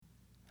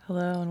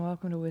Hello and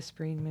welcome to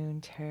Whispering Moon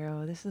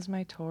Tarot. This is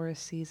my Taurus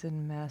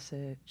season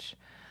message.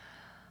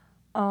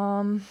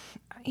 Um,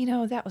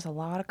 that was a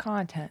lot of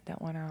content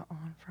that went out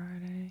on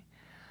Friday.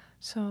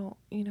 So,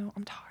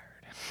 I'm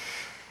tired.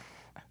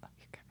 I love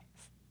you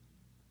guys.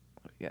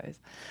 Love you guys.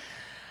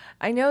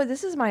 I know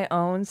this is my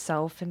own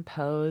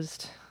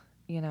self-imposed,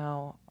 you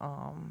know,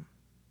 um,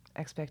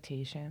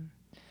 expectation,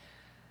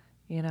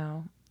 you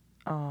know.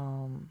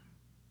 Um,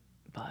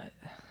 but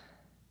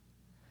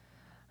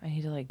I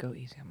need to go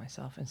easy on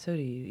myself, and so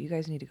do you. You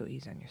guys need to go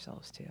easy on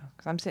yourselves too.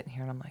 Because I'm sitting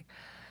here and I'm like,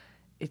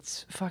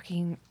 it's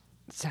fucking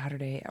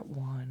Saturday at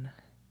 1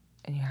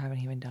 and you haven't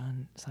even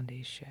done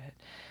Sunday's shit.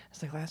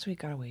 It's like last week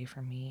got away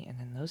from me, and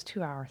then those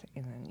 2 hours,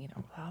 and then,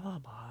 blah, blah,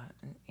 blah.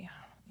 And yeah,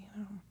 you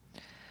know.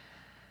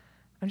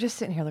 I'm just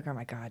sitting here looking at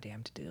my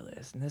goddamn to-do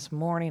list. And this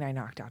morning I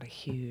knocked out a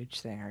huge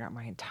thing.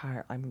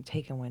 I'm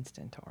taking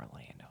Winston to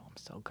Orlando. I'm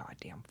so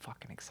goddamn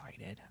fucking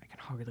excited. I can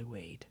hardly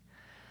wait.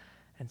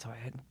 And so I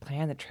had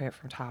planned the trip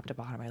from top to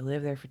bottom. I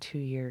lived there for 2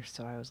 years,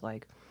 so I was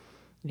like,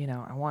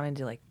 I wanted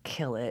to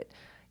kill it,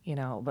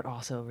 but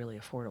also really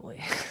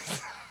affordably.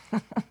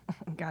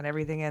 Got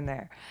everything in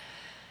there.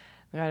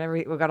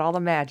 We got all the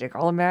magic.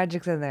 All the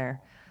magic's in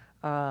there.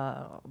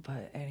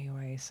 But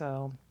anyway,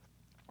 so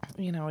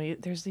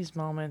there's these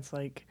moments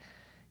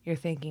you're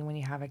thinking when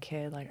you have a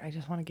kid, I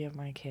just want to give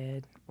my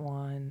kid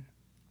one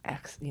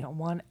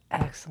excellent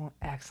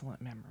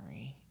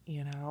memory.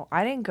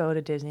 I didn't go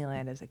to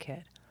Disneyland as a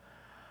kid.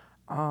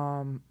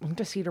 Went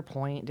to Cedar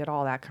Point, did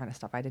all that kind of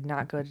stuff. I did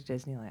not go to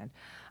Disneyland.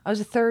 I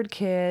was a third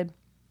kid.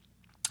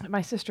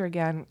 My sister,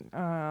 again,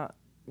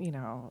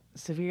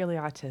 severely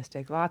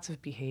autistic, lots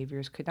of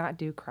behaviors, could not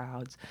do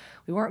crowds.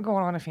 We weren't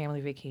going on a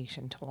family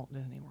vacation to Walt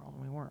Disney World.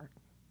 We weren't.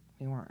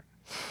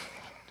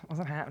 It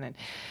wasn't happening.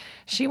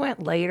 She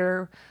went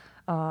later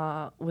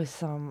with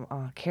some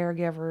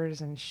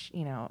caregivers, and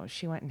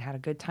she went and had a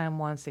good time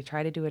once. They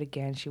tried to do it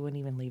again. She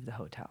wouldn't even leave the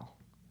hotel.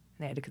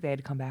 They had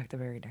to come back the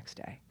very next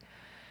day.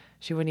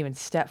 She wouldn't even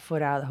step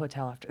foot out of the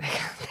hotel after they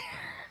got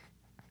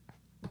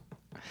there.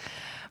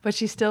 But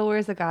she still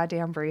wears the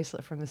goddamn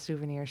bracelet from the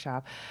souvenir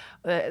shop.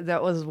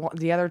 That was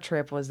the other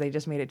trip was they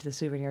just made it to the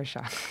souvenir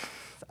shop.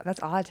 That's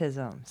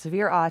autism.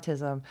 Severe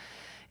autism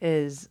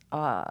is,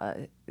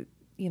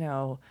 you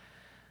know,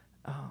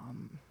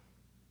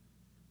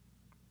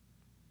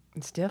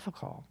 it's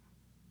difficult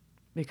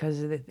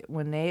because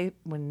when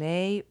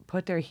they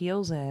put their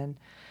heels in,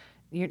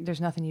 there's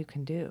nothing you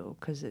can do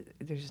because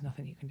there's just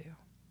nothing you can do.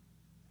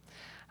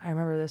 I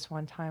remember this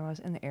one time I was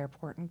in the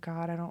airport, and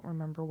God, I don't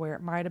remember where.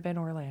 It might have been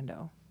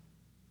Orlando.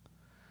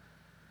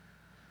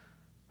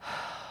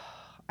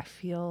 I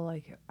feel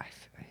like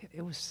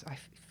it was. I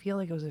feel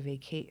like it was a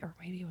vacate, or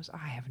maybe it was. I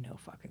have no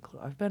fucking clue.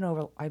 I've been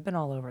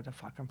all over the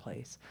fucking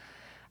place.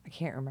 I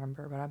can't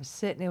remember, but I was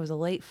sitting. It was a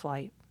late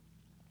flight.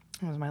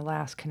 It was my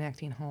last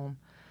connecting home,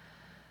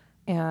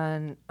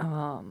 and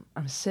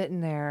I'm sitting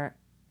there,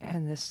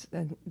 and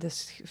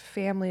this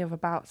family of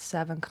about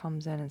 7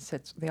 comes in and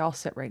sits. They all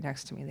sit right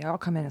next to me. They all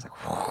come in. It's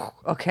like, whew,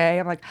 okay.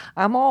 I'm like,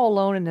 I'm all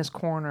alone in this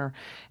corner,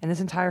 and this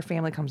entire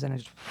family comes in and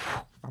just.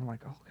 Whew, I'm like,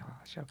 oh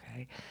gosh,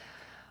 okay.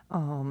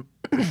 And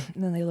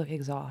then they look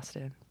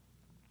exhausted.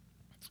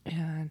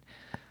 And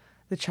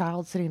the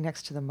child sitting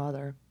next to the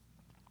mother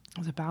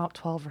was about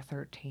 12 or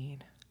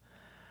 13.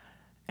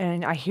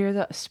 And I hear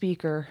the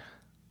speaker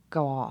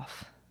go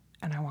off.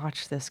 And I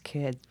watched this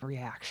kid's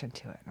reaction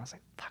to it. And I was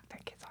like, fuck,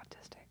 that kid's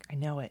autistic. I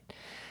know it.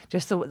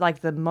 Just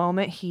the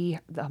moment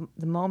the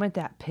moment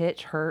that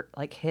pitch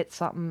hit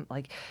something,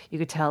 you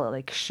could tell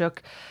it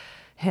shook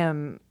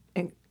him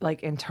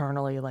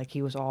internally,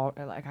 he was all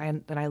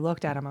and I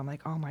looked at him, I'm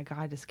like, oh my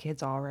God, this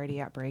kid's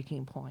already at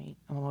breaking point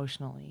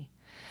emotionally.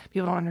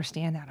 People don't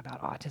understand that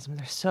about autism.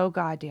 They're so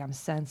goddamn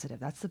sensitive.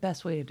 That's the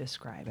best way to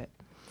describe it.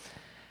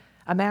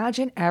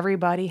 Imagine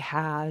everybody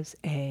has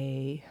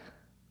a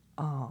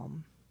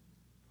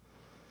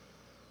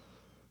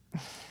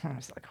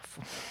it's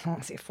I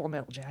want to say a Full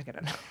Metal Jacket.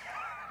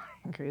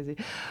 Crazy,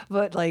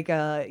 but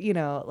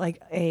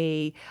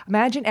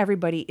imagine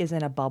everybody is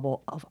in a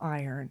bubble of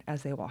iron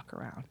as they walk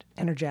around,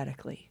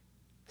 energetically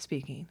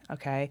speaking.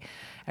 Okay,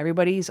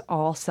 everybody's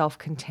all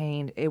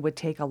self-contained. It would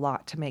take a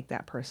lot to make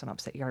that person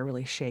upset. You got to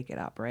really shake it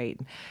up, right?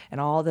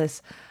 And all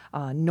this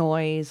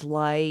noise,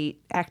 light,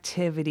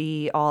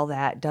 activity, all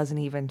that doesn't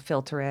even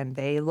filter in.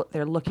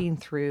 They're looking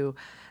through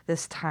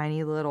this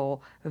tiny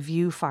little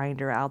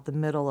viewfinder out the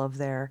middle of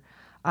their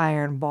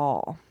iron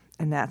ball,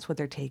 and that's what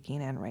they're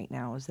taking in right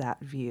now is that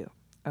view.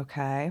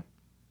 Okay,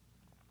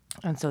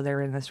 and so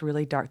they're in this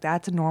really dark.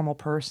 That's a normal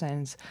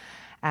person's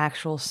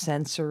actual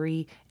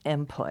sensory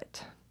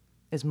input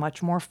is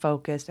much more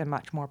focused and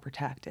much more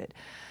protected.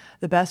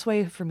 The best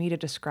way for me to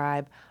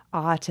describe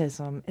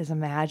autism is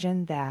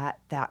imagine that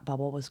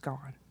bubble was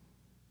gone,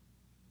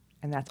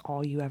 and that's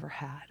all you ever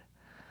had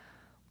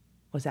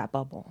was that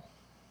bubble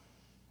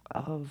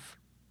of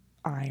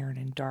iron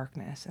and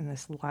darkness and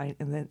this light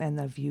and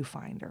the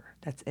viewfinder.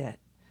 That's it,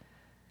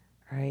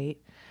 right?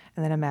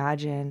 And then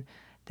imagine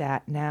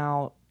that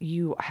now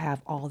you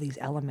have all these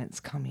elements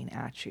coming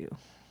at you.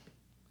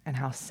 and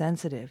how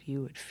sensitive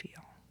you would feel.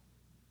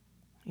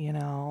 You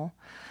know,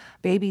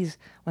 babies,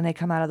 when they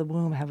come out of the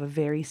womb, have a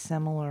very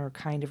similar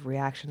kind of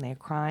reaction. They're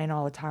crying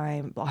all the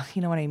time.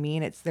 You know what I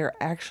mean? It's their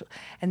actual,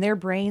 and their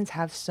brains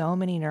have so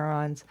many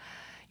neurons.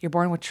 You're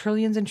born with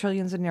trillions and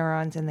trillions of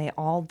neurons, and they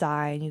all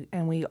die,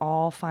 and we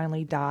all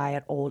finally die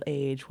at old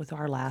age with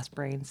our last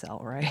brain cell,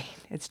 right?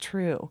 It's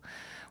true.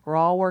 We're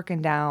all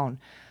working down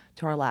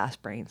to our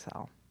last brain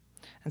cell.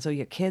 And so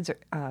your kids,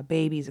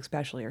 babies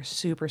especially, are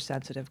super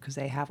sensitive because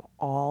they have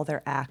all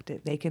their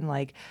active. They can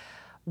like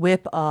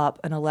whip up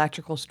an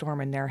electrical storm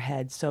in their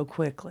head so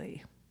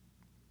quickly,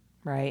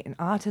 right? And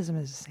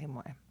autism is the same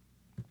way.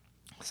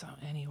 So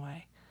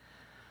anyway,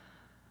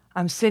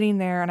 I'm sitting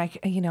there, and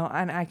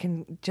I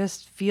can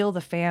just feel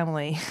the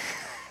family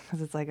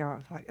because it's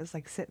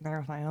like sitting there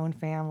with my own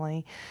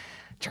family,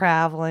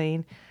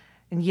 traveling.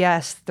 And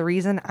yes, the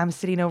reason I'm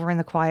sitting over in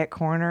the quiet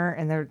corner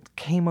and they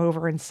came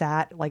over and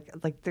sat like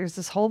there's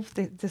this whole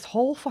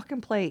fucking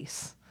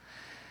place,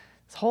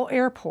 this whole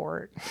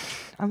airport.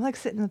 I'm like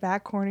sitting in the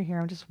back corner here.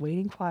 I'm just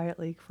waiting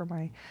quietly for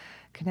my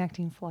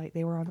connecting flight.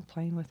 They were on the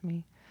plane with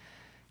me,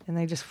 and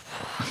they just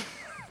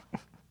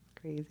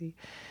crazy.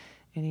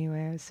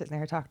 Anyway, I was sitting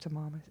there, talked to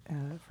Mom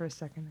for a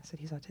second. I said,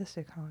 "He's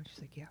autistic, huh?" And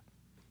she's like, "Yeah."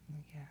 I'm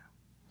like,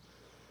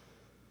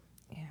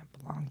 yeah,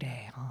 long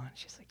day, huh? And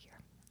she's like, "Yeah."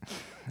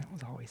 That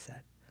was always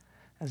said.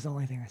 That was the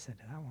only thing I said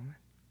to that woman.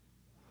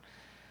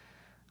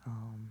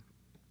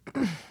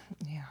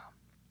 Yeah.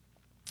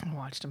 I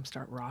watched him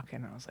start rocking,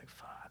 and I was like,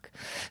 fuck.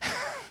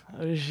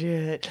 Oh,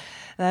 shit.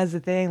 That's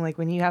the thing. Like,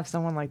 when you have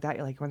someone like that,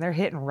 you're like, when they're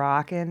hitting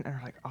rocking, and they're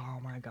like, oh,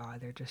 my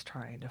God, they're just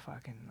trying to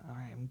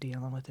I'm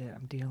dealing with it.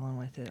 I'm dealing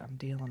with it. I'm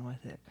dealing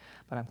with it.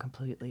 But I'm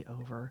completely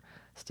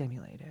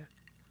overstimulated.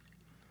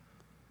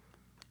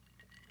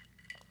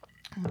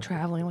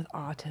 Traveling with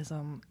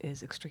autism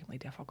is extremely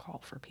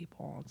difficult for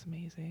people. It's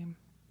amazing.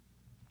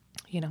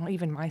 You know,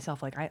 even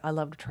myself, like, I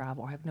love to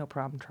travel. I have no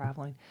problem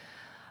traveling.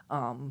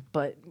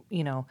 But,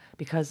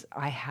 because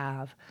I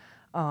have,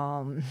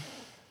 I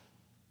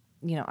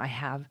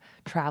have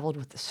traveled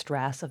with the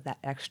stress of that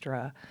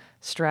extra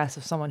stress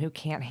of someone who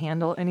can't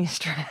handle any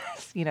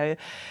stress.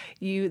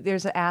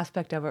 There's an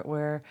aspect of it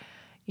where,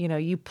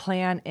 you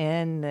plan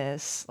in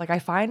this. Like, I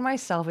find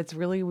myself, it's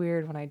really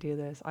weird when I do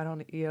this. I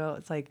don't,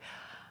 it's like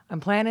I'm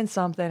planning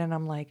something and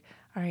I'm like,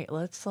 all right,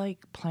 let's like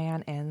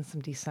plan in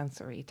some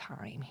desensory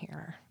time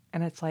here.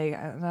 And it's like,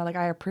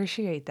 I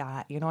appreciate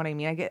that. You know what I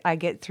mean? I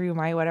get through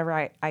my whatever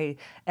I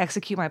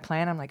execute my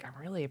plan. I'm like, I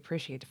really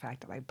appreciate the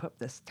fact that I put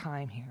this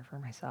time here for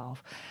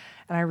myself.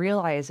 And I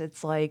realize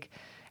it's like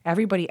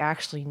everybody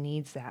actually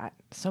needs that.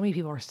 So many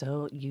people are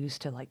so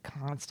used to like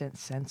constant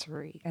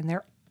sensory, and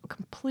they're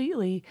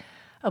completely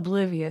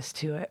oblivious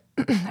to it,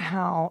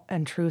 how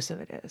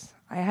intrusive it is.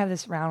 I have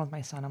this round with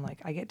my son. I'm like,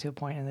 I get to a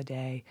point in the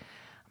day,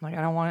 I'm like,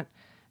 I don't want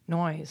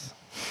noise.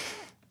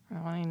 I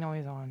don't want any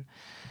noise on.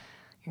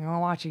 You're going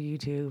to watch a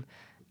YouTube.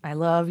 I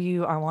love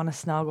you. I want to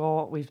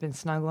snuggle. We've been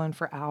snuggling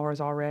for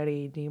hours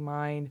already. Do you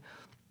mind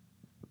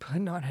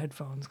putting on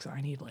headphones? Because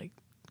I need like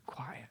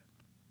quiet.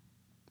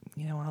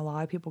 And a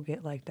lot of people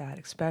get like that,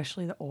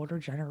 especially the older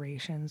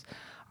generations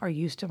are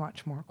used to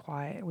much more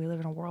quiet. We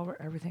live in a world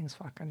where everything's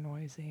fucking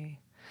noisy.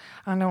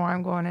 I don't know why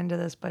I'm going into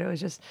this, but it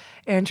was just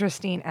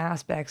interesting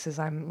aspects as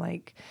I'm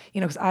like,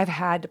 because I've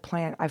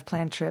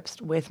planned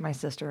trips with my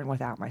sister and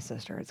without my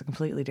sister. It's a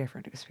completely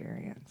different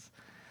experience.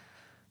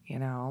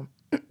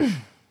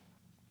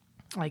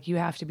 Like you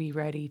have to be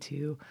ready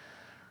to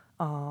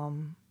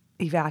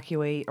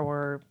evacuate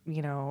or,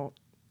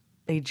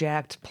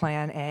 eject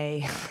plan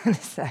A in a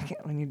second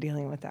when you're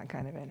dealing with that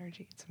kind of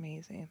energy. It's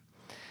amazing.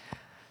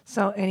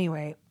 So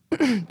anyway,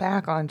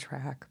 back on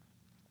track.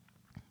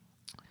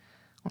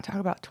 We'll talk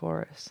about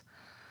Taurus.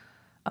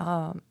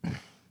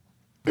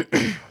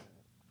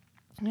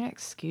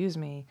 Excuse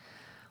me.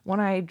 When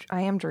I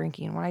am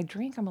drinking, when I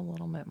drink, I got a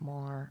little bit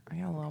more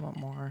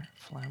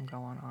phlegm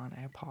going on.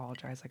 I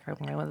apologize. Like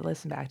when I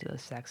listen back to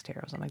those sex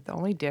tarots, I'm like, the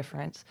only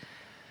difference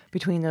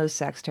between those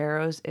sex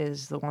tarots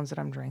is the ones that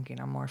I'm drinking.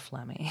 I'm more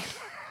phlegmy.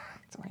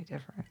 That's my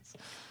difference,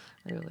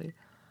 really.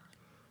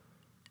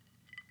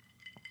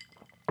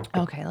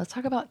 Okay, let's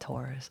talk about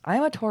Taurus.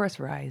 I'm a Taurus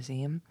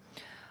rising.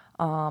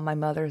 My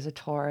mother is a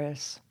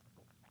Taurus.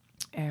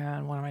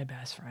 And one of my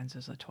best friends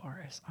is a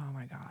Taurus. Oh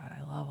my God,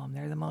 I love them.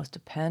 They're the most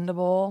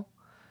dependable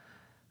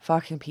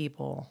fucking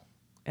people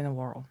in the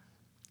world.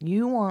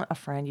 You want a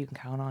friend you can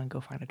count on,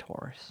 go find a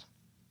Taurus.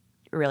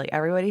 Really,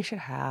 everybody should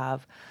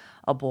have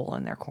a bull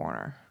in their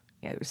corner.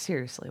 Yeah,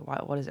 seriously,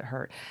 what does it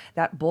hurt?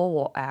 That bull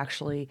will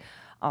actually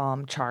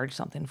charge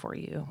something for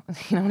you.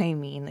 You know what I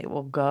mean? It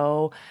will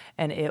go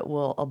and it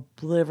will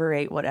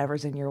obliterate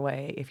whatever's in your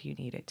way if you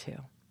need it to.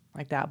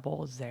 Like that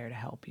bull is there to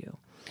help you.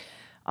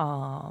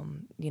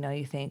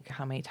 You think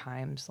how many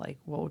times, like,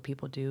 what would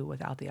people do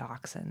without the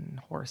oxen,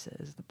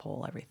 horses, the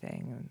pole,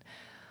 everything?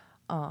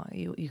 And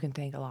you can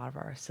thank a lot of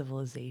our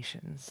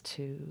civilizations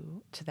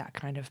to that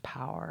kind of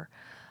power.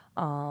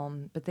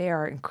 But they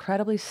are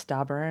incredibly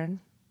stubborn,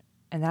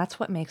 and that's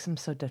what makes them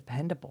so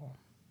dependable.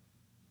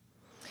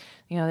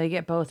 They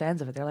get both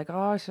ends of it. They're like,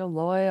 oh, so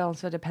loyal and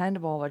so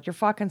dependable, but you're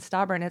fucking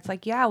stubborn. It's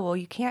like, yeah, well,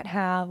 you can't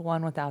have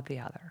one without the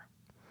other.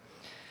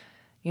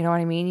 You know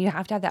what I mean? You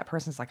have to have that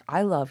person that's like,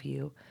 I love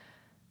you,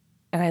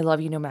 and I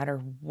love you no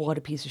matter what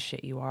a piece of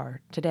shit you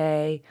are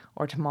today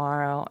or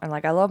tomorrow. And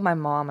like, I love my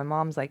mom. My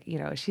mom's like,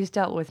 she's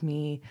dealt with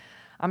me.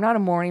 I'm not a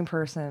morning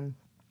person.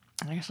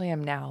 I actually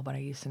am now, but I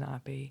used to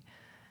not be.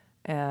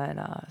 And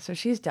so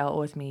she's dealt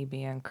with me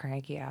being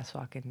cranky ass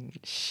fucking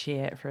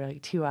shit for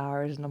like 2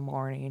 hours in the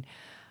morning.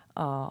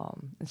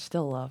 And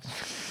still loves.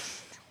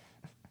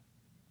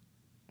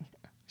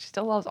 She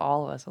still loves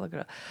all of us. Look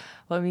at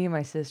what me and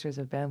my sisters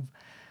have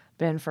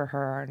been for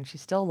her, and she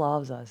still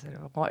loves us. And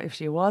if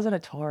she wasn't a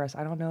Taurus,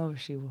 I don't know if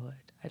she would.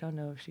 I don't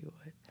know if she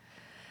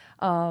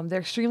would.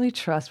 They're extremely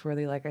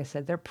trustworthy, like I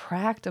said. They're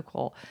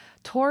practical.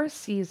 Taurus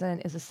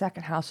season is a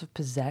second house of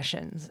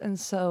possessions. And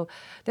so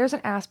there's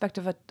an aspect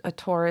of a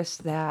Taurus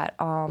that,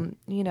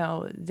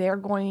 they're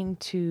going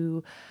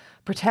to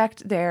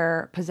protect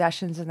their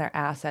possessions and their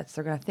assets.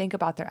 They're going to think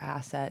about their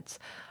assets.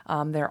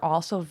 They're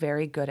also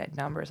very good at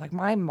numbers. Like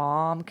my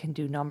mom can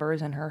do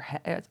numbers in her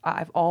head.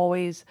 I've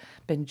always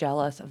been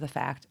jealous of the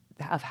fact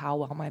of how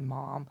well my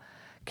mom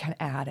can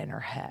add in her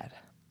head.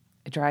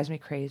 It drives me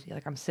crazy.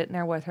 Like I'm sitting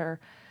there with her,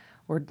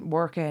 we're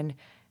working,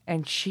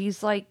 and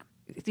she's like,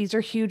 these are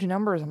huge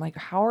numbers. I'm like,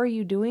 how are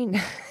you doing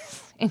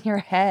this in your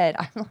head?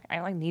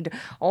 I need to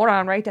hold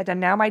on, write that down.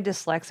 Now my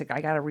dyslexic,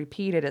 I got to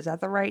repeat it. Is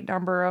that the right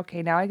number?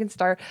 Okay, now I can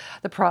start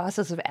the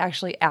process of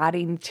actually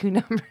adding two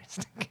numbers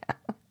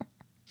together.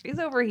 She's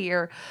over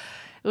here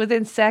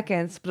within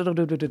seconds.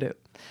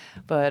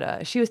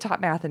 But she was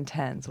taught math in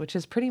tens, which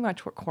is pretty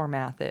much what core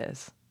math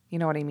is. You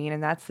know what I mean?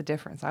 And that's the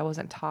difference. I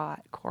wasn't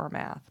taught core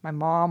math. My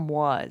mom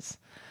was.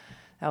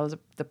 That was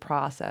the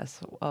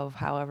process of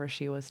however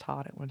she was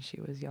taught it when she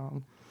was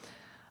young.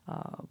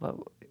 But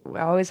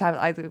I always have,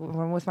 when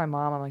I'm with my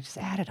mom, I'm like, just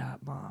add it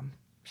up, Mom.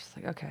 She's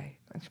like, okay.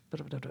 I'm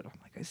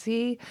like, I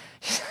see.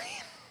 She's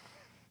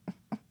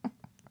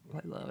like, I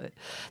love it.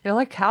 They're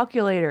like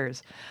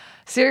calculators.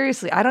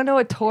 Seriously, I don't know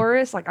what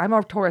Taurus, like I'm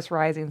a Taurus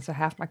rising, so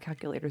half my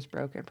calculator's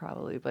broken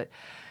probably, but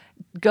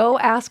go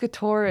ask a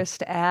Taurus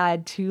to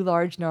add two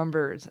large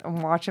numbers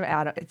and watch them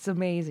add it. It's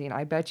amazing.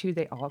 I bet you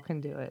they all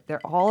can do it.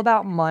 They're all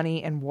about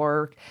money and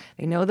work.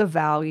 They know the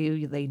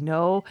value. They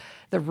know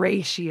the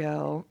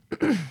ratio.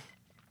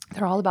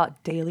 They're all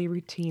about daily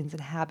routines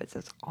and habits.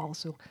 That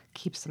also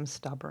keeps them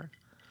stubborn.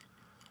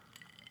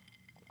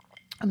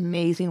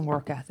 Amazing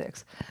work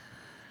ethics.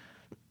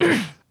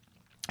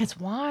 It's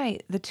why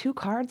the two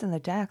cards in the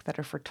deck that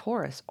are for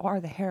Taurus are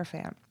the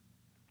Hierophant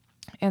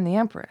and the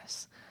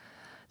Empress.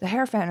 The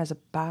Hierophant is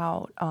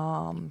about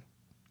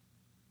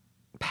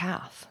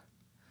path,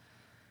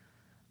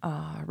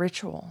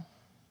 ritual,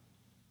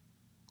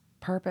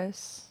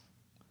 purpose,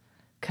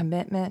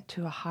 commitment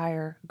to a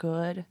higher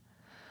good,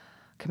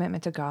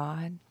 commitment to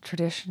God,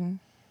 tradition.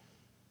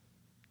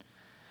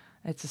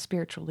 It's a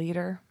spiritual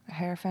leader, a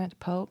Hierophant,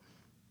 Pope.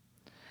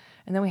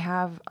 And then we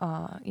have,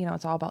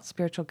 it's all about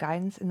spiritual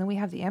guidance. And then we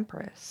have the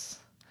Empress,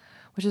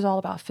 which is all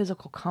about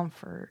physical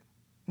comfort,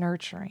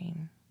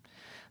 nurturing,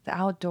 the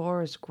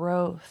outdoors,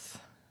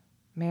 growth,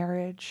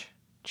 marriage,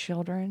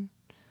 children.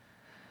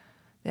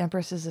 The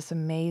Empress is this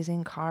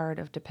amazing card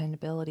of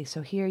dependability.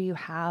 So here you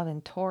have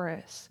in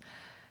Taurus,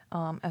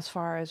 as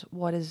far as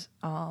what is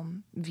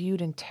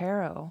viewed in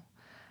tarot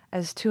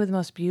as two of the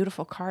most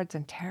beautiful cards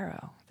in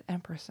tarot, the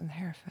Empress and the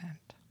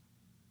Hierophant,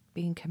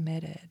 being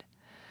committed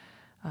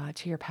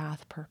to your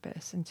path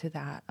purpose and to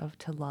that of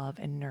to love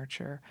and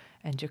nurture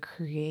and to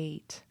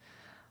create,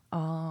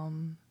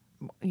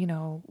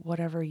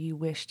 whatever you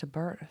wish to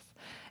birth.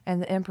 And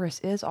the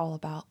Empress is all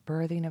about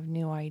birthing of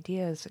new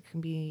ideas. It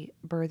can be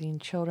birthing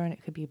children.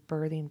 It could be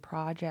birthing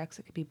projects.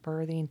 It could be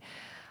birthing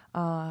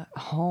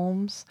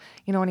homes.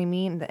 You know what I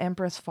mean? The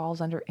Empress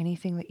falls under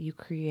anything that you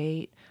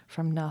create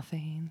from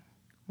nothing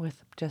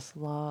with just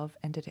love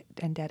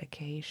and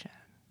dedication.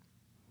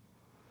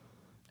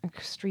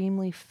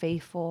 Extremely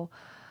faithful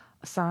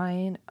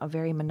sign, a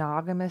very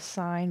monogamous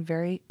sign,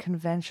 very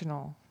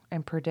conventional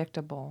and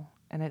predictable.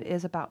 And it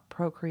is about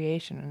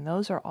procreation. And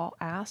those are all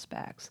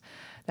aspects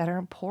that are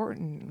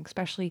important,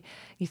 especially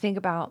you think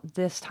about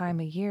this time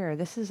of year.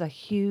 This is a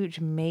huge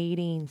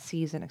mating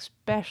season,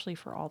 especially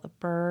for all the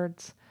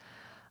birds.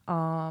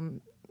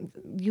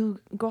 You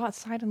go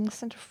outside and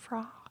listen to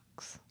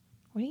frogs.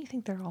 What do you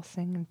think they're all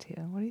singing to?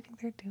 What do you think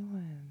they're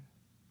doing?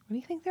 What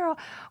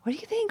do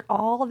you think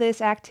all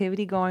this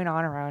activity going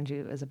on around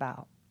you is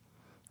about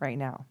right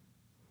now?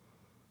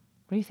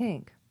 What do you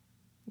think?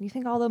 You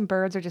think all them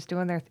birds are just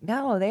doing their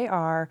no, they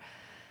are,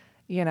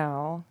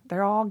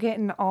 they're all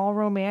getting all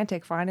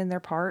romantic, finding their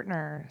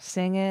partner,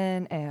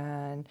 singing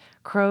and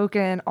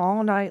croaking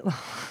all night long.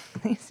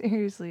 They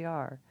seriously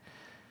are.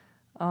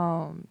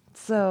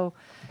 So,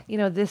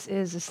 this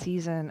is a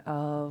season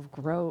of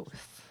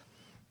growth.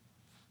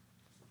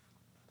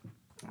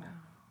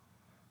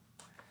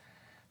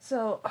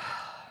 So,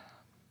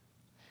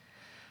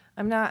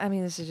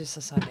 this is just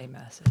a Sunday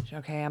message,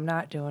 okay? I'm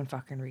not doing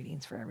fucking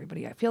readings for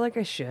everybody. I feel like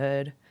I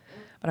should,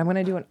 But I'm going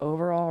to do an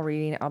overall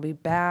reading. I'll be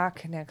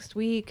back next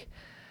week.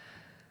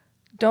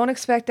 Don't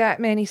expect that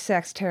many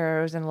sex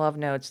tarots and love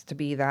notes to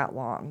be that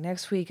long.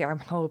 Next week, I'm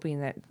hoping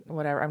that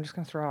whatever, I'm just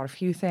going to throw out a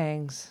few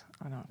things.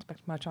 I don't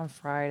expect much on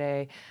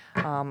Friday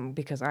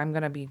because I'm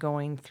going to be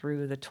going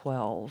through the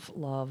 12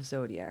 love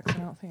zodiacs. I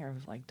don't think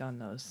I've like done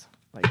those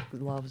like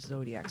love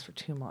zodiacs for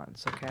 2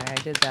 months. Okay. I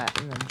did that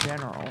in the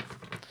general.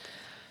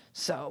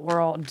 So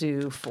we're all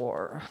due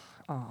for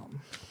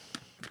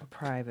a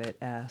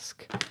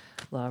private-esque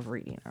love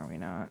reading, are we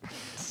not?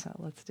 So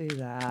let's do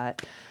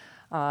that.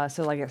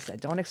 So like I said,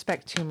 don't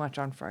expect too much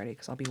on Friday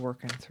because I'll be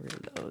working through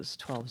those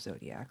 12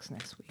 zodiacs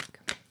next week.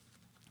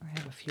 I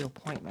have a few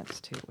appointments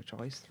too, which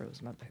always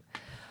throws me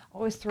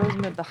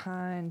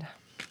behind.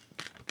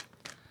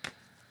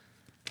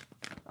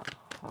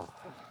 Oh,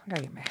 I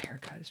gotta get my hair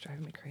cut. It's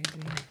driving me crazy.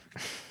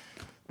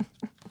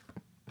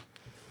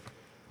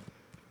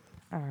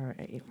 All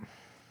right.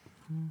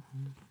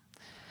 Mm-hmm.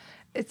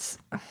 It's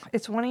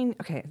wanting.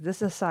 Okay, this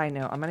is a side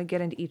note. I'm going to get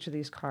into each of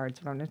these cards,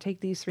 but I'm going to take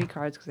these 3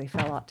 cards because they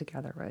fell out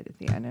together right at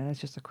the end, and it's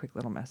just a quick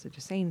little message.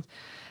 It's saying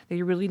that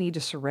you really need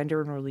to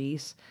surrender and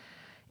release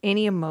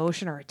any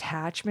emotion or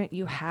attachment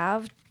you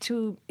have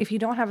to, if you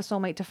don't have a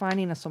soulmate, to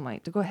finding a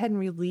soulmate, to go ahead and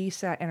release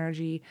that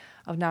energy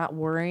of not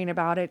worrying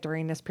about it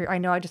during this period. I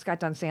know I just got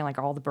done saying like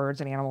all the birds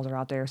and animals are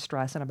out there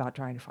stressing about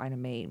trying to find a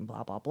mate and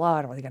blah, blah, blah.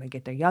 And are they going to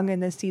get their young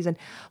in this season?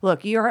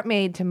 Look, you aren't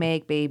made to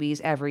make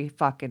babies every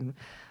fucking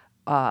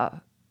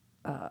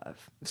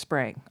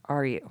spring,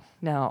 are you?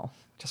 No,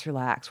 just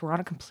relax. We're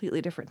on a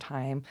completely different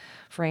time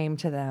frame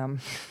to them.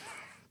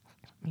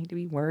 Need to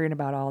be worrying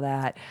about all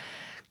that,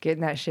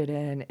 getting that shit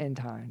in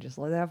time. Just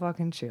let that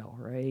fucking chill,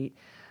 right?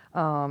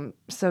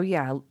 So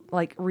yeah,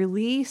 like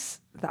release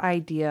the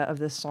idea of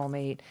this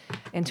soulmate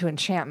into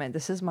enchantment.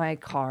 This is my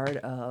card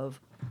of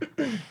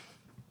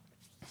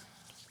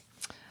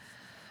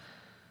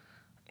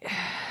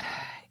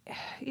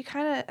you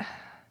kind of.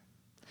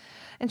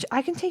 And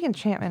I can take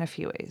enchantment a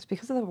few ways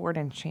because of the word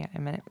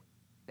enchantment,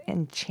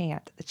 the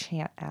chant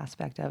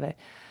aspect of it.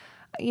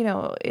 You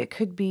know, it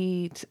could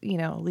be,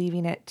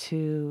 leaving it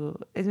to,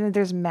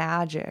 there's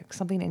magic,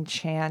 something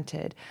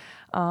enchanted.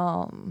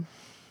 I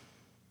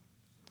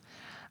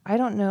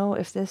don't know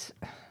if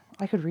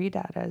I could read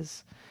that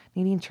as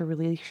needing to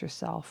release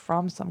yourself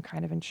from some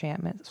kind of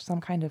enchantment, some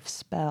kind of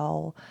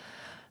spell,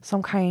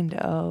 some kind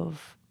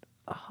of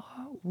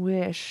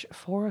wish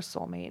for a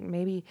soulmate.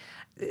 Maybe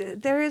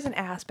there is an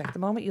aspect. The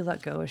moment you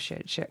let go of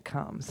shit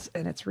comes,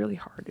 and it's really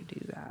hard to do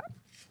that.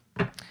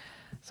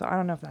 So I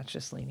don't know if that's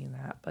just leaning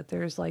that, but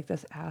there's like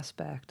this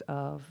aspect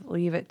of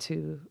leave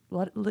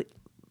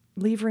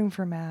room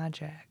for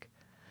magic.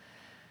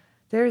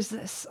 There's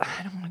this,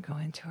 I don't want to go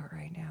into it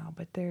right now,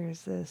 but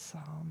there's this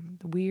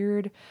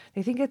weird,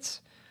 they think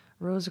it's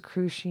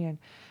Rosicrucian.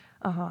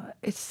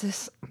 It's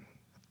this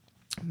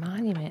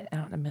monument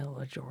out in the middle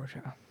of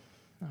Georgia.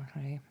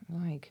 Okay,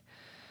 like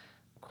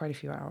quite a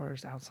few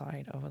hours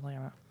outside of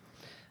Atlanta.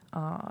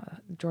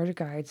 Georgia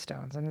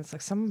Guidestones, and it's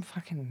like some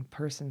fucking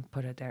person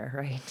put it there,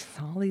 right?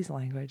 All these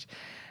language,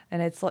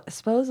 and it's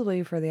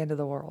supposedly for the end of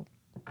the world.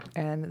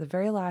 And the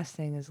very last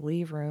thing is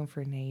leave room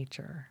for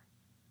nature,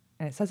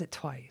 and it says it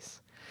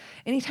twice.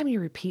 Anytime you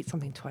repeat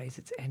something twice,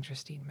 it's an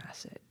interesting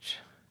message.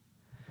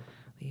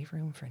 Leave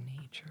room for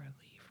nature.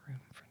 Leave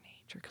room for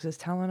nature, because it's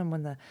telling them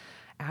when the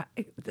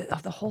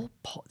whole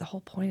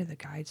point of the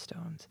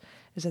Guidestones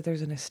is that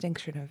there's an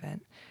extinction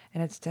event,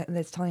 and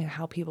it's telling you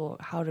how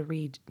to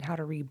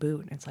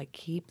reboot. And it's like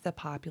keep the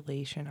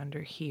population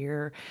under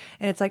here,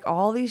 and it's like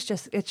all these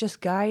it's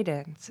just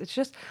guidance. It's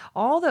just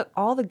all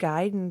the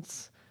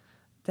guidance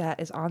that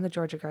is on the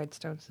Georgia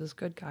Guidestones is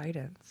good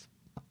guidance.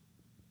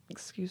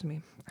 Excuse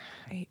me,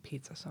 I ate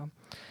pizza, so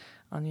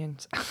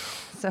onions.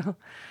 So,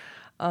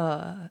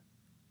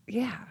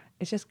 yeah,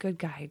 it's just good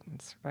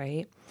guidance,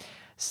 right?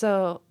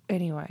 So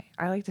anyway,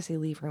 I like to say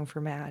leave room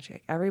for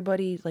magic.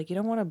 Everybody, like, you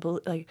don't want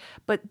to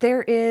but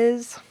there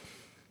is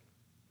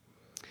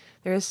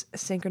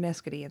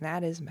synchronicity, and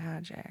that is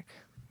magic.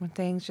 When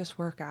things just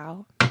work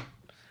out,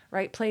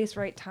 right place,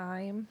 right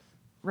time,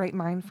 right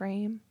mind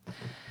frame.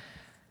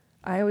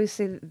 I always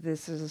say that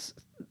this is,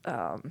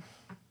 I'm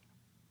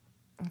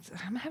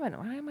having,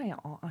 why am I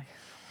all,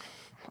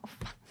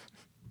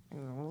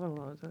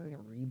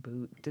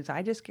 reboot? Did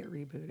I just get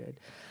rebooted?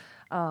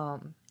 I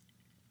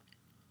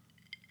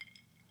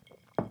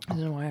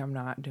don't know why I'm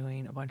not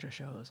doing a bunch of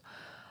shows.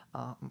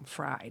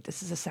 Fried.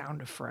 This is the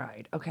sound of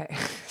fried. Okay.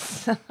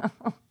 So,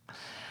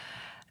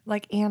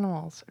 like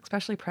animals,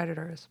 especially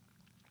predators.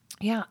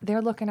 Yeah,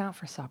 they're looking out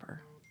for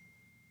supper.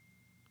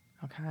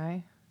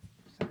 Okay.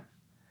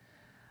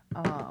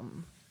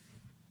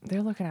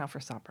 They're looking out for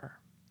supper.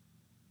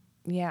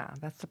 Yeah,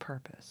 that's the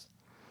purpose.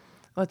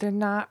 But they're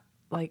not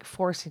like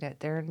forcing it.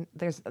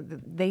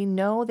 They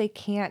know they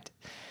can't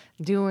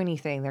do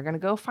anything. They're going to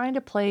go find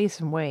a place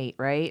and wait,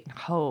 right?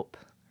 Hope,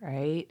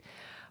 right?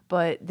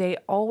 But they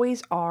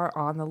always are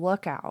on the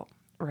lookout,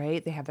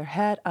 right? They have their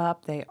head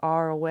up. They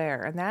are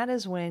aware. And that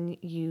is when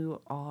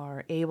you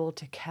are able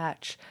to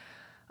catch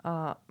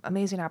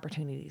amazing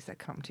opportunities that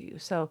come to you.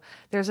 So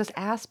there's this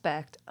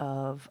aspect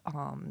of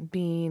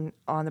being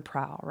on the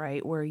prowl,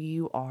 right, where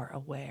you are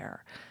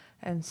aware.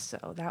 And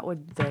so that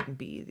would then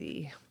be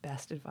the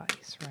best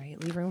advice, right?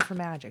 Leave room for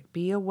magic.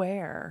 Be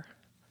aware.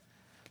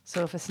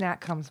 So if a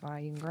snack comes by,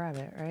 you can grab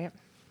it, right?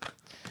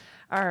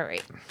 All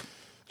right.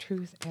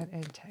 Truth and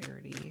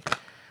integrity.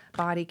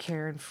 Body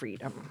care and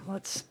freedom.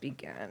 Let's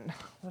begin.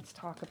 Let's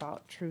talk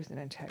about truth and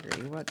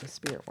integrity. What the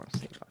spirit wants to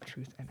say about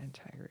truth and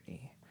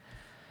integrity.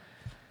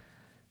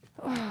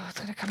 Oh, it's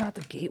going to come out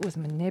the gate with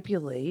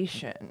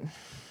manipulation.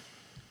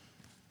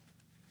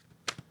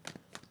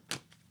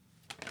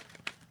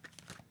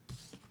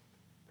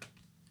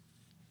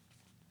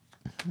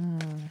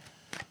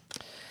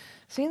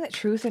 Seeing that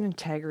truth and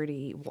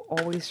integrity will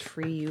always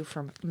free you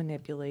from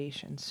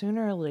manipulation.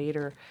 Sooner or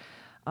later,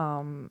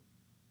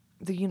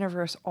 the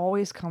universe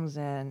always comes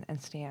in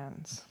and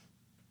stands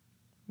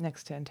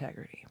next to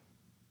integrity,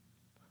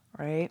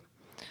 right?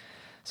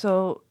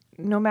 So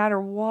no matter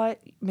what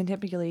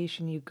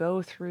manipulation you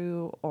go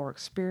through or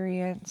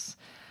experience,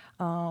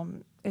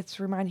 it's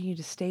reminding you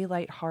to stay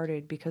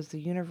lighthearted because the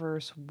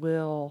universe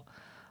will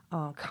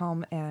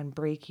come and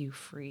break you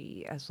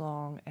free as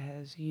long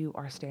as you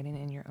are standing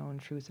in your own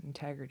truth and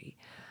integrity.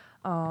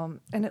 And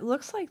it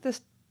looks like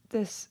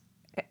this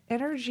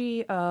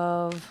energy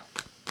of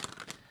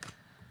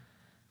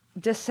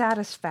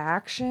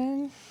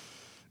dissatisfaction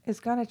is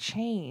going to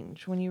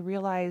change when you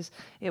realize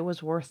it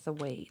was worth the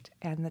wait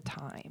and the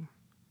time.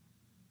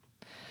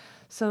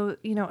 So,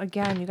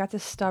 again, you got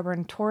this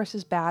stubborn. Taurus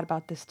is bad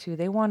about this too.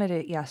 They wanted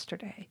it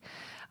yesterday.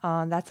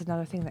 That's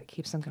another thing that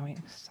keeps them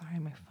going. Sorry,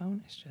 my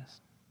phone is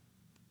just...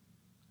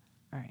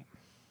 All right.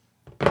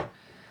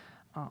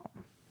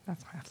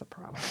 That's half the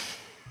problem.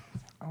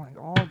 I'm like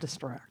all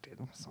distracted.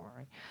 I'm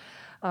sorry.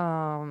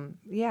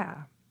 Yeah,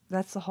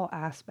 that's the whole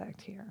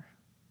aspect here.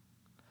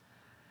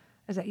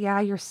 Is that, yeah,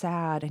 you're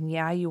sad, and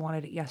yeah, you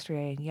wanted it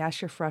yesterday, and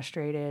yes, you're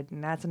frustrated,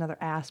 and that's another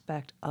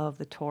aspect of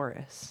the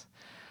Taurus.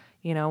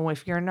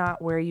 If you're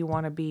not where you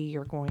want to be,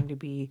 you're going to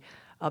be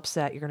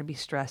upset, you're going to be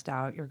stressed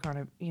out, you're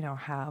going to,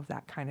 have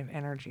that kind of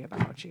energy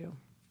about you.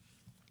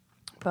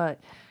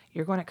 But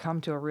you're going to come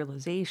to a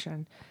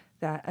realization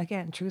that,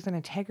 again, truth and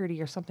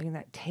integrity are something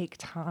that take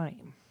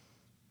time.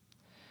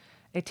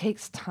 It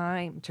takes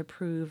time to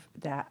prove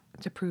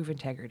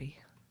integrity.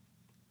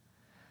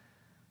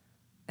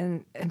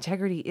 And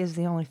integrity is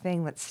the only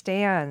thing that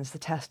stands the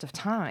test of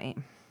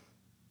time.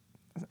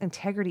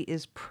 Integrity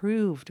is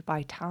proved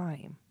by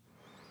time.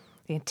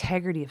 The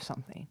integrity of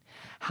something.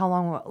 How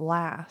long will it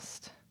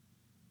last?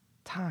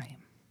 Time.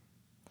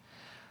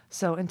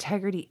 So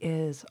integrity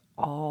is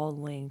all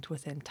linked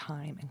within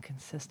time and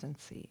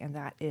consistency. And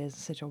that is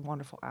such a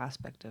wonderful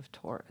aspect of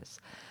Taurus.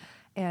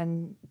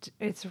 And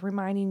it's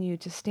reminding you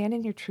to stand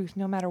in your truth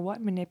no matter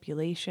what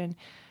manipulation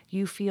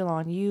you feel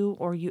on you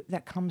or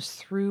that comes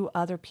through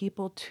other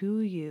people to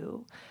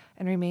you,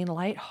 and remain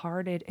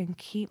lighthearted and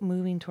keep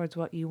moving towards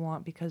what you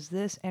want, because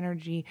this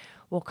energy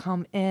will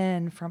come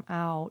in from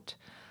out,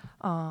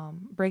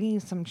 bringing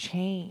some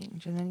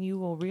change. And then you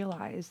will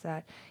realize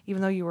that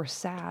even though you were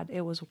sad,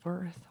 it was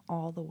worth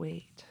all the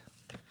wait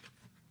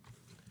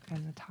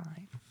and the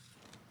time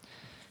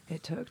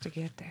it took to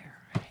get there.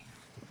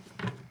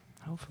 Right?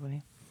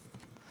 Hopefully.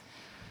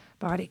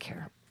 Body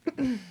care.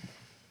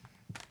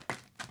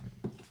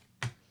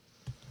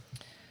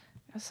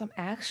 Some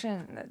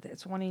action that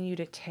it's wanting you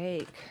to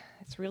take.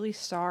 It's really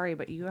sorry,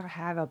 but you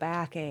have a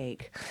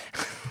backache.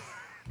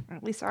 I'm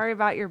really sorry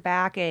about your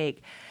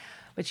backache,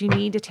 but you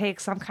need to take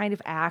some kind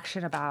of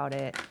action about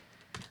it.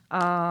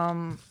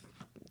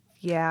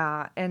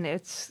 Yeah, and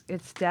it's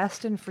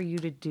destined for you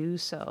to do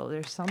so.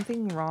 There's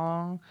something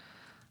wrong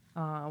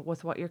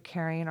with what you're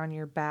carrying on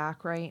your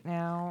back right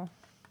now.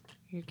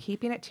 You're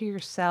keeping it to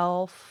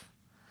yourself.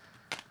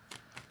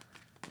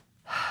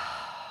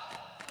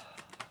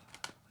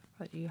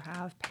 But you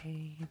have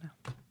pain.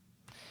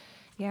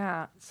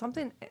 Yeah,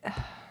 something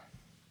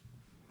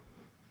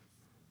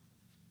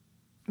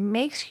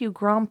makes you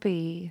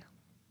grumpy.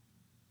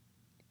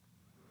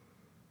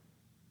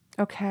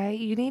 Okay,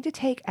 you need to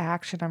take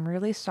action. I'm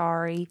really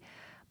sorry,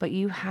 but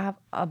you have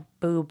a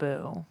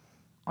boo-boo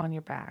on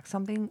your back.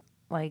 Something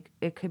like,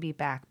 it could be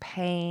back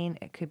pain,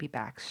 it could be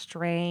back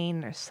strain.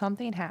 There's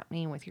something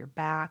happening with your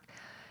back,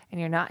 and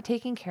you're not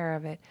taking care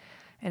of it,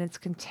 and it's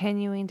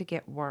continuing to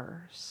get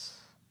worse.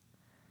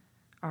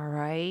 All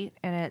right?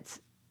 And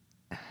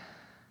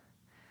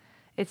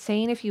it's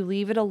saying if you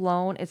leave it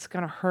alone, it's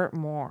going to hurt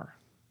more,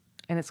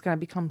 and it's going to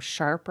become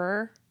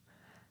sharper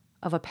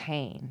of a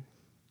pain.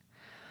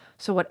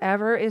 So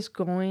whatever is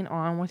going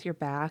on with your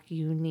back,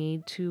 you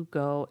need to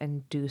go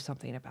and do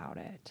something about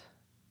it.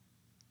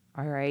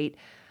 All right?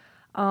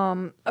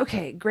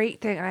 Okay,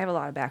 great thing. I have a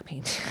lot of back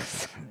pain.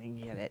 I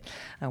get it.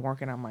 I'm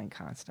working on mine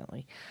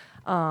constantly.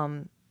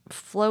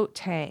 Float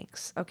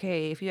tanks.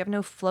 Okay, if you have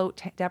no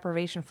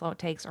deprivation float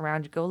tanks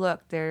around you, go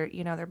look. They're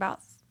about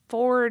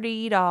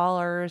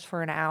 $40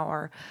 for an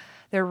hour.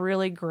 They're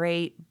really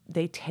great.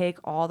 They take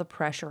all the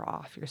pressure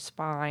off your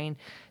spine.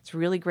 It's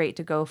really great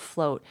to go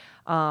float.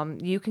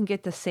 You can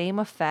get the same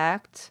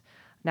effect,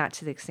 not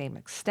to the same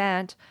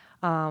extent,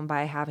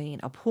 by having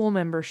a pool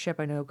membership.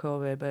 I know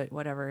COVID, but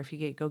whatever. If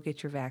you go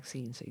get your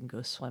vaccine so you can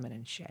go swimming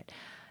and shit.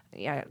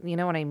 Yeah, you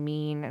know what I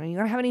mean. I mean, you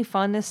don't have any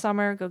fun this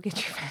summer, go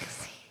get your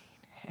vaccine,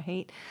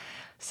 right?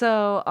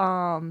 So,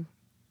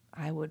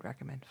 I would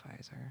recommend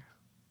Pfizer.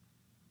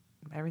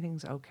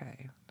 Everything's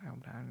okay.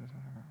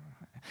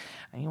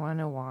 And you want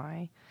to know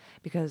why?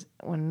 Because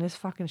when this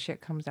fucking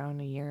shit comes down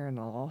a year and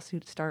the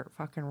lawsuits start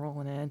fucking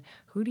rolling in,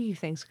 who do you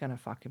think's gonna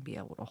fucking be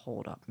able to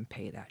hold up and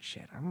pay that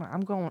shit?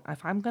 I'm going.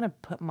 If I'm gonna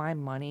put my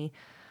money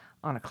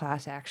on a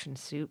class action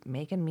suit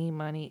making me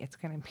money, it's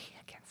gonna be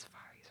against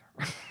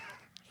Pfizer.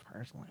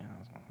 Personally, I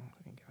was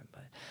thinking of it,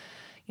 but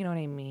you know what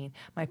I mean.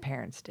 My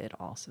parents did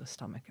also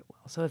stomach it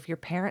well. So if your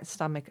parents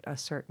stomach a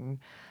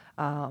certain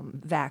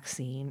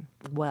vaccine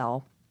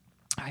well,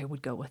 I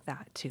would go with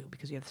that too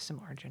because you have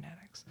similar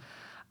genetics.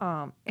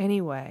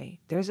 Anyway,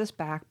 there's this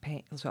back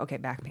pain. So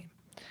back pain.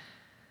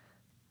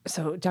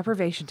 So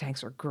deprivation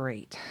tanks are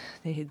great.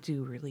 They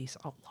do release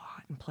a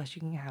lot, and plus you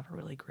can have a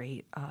really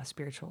great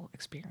spiritual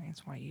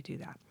experience while you do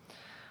that.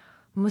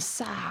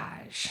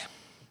 Massage,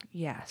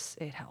 yes,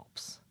 it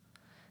helps.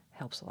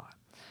 Helps a lot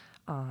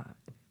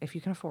if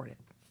you can afford it,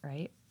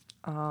 right?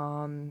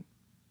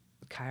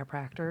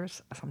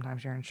 Chiropractors,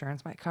 sometimes your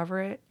insurance might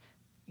cover it.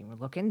 You would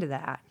look into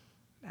that.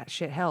 That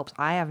shit helps.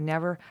 I have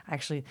never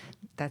actually.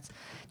 That's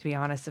to be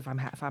honest. If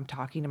I'm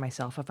talking to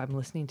myself, if I'm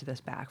listening to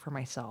this back for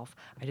myself,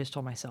 I just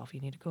told myself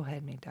you need to go ahead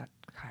and make that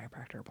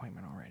chiropractor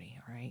appointment already.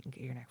 All right, and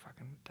get your neck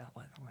fucking dealt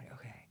with. I'm like,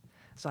 okay.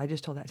 So I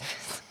just told that.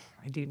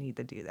 I do need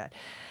to do that.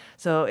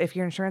 So if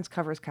your insurance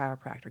covers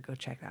chiropractor, go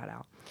check that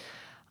out.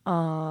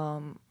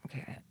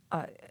 Okay.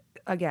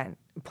 Again,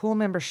 pool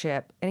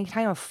membership, any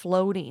kind of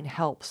floating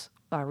helps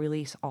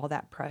release all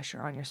that pressure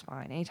on your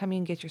spine. Anytime you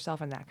can get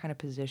yourself in that kind of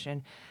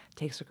position, it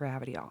takes the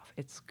gravity off.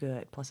 It's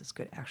good. Plus, it's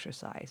good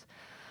exercise.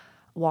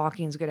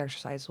 Walking is good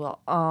exercise as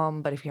well.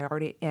 But if you're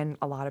already in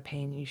a lot of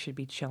pain, you should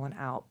be chilling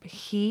out.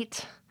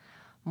 Heat,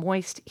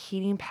 moist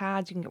heating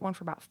pads. You can get one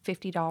for about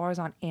 $50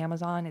 on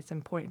Amazon. It's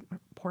important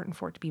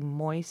for it to be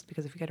moist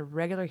because if you get a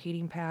regular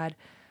heating pad,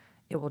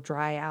 it will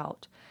dry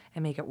out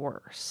and make it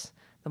worse.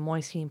 The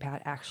moist heating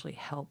pad actually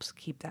helps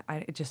keep that.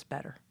 It's just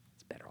better.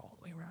 It's better all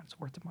the way around. It's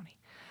worth the money.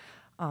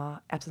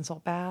 Epsom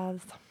salt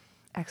baths,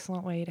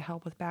 excellent way to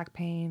help with back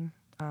pain.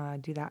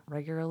 Do that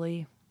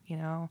regularly. You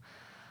know,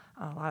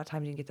 a lot of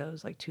times you can get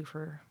those like 2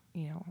 for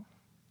 1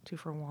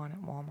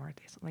 at Walmart.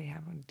 They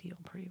have a deal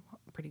pretty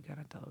good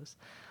at those.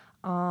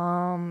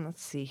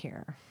 Let's see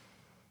here.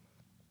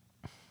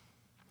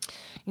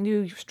 You can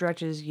do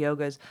stretches,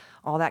 yogas,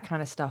 all that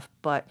kind of stuff,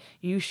 but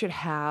you should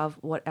have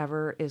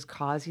whatever is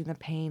causing the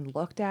pain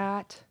looked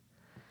at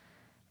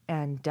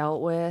and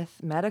dealt with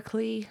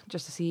medically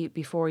just to see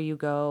before you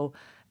go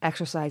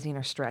exercising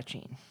or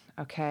stretching.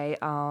 Okay.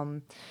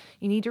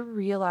 You need to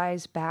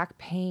realize back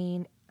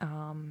pain,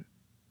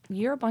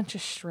 you're a bunch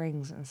of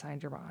strings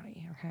inside your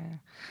body, okay?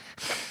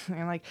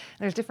 And like,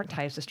 there's different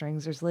types of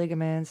strings. There's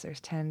ligaments, there's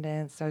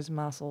tendons, there's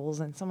muscles,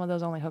 and some of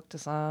those only hook to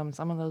some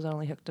of those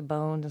only hook to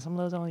bones, and some of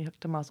those only hook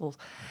to muscles.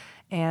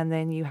 And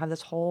then you have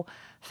this whole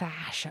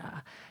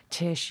fascia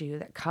tissue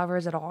that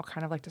covers it all,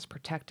 kind of like this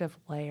protective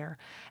layer.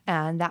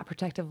 And that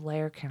protective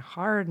layer can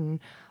harden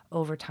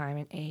over time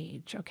and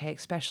age, okay,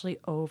 especially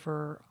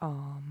over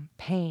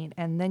pain.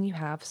 And then you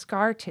have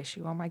scar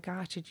tissue. Oh my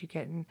gosh, did you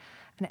get in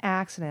an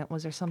accident?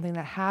 Was there something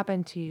that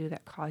happened to you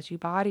that caused you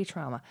body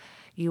trauma?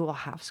 You will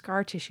have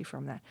scar tissue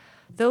from that.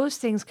 Those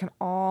things can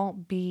all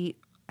be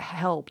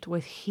helped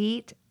with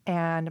heat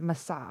and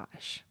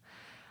massage.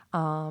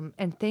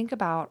 And think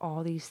about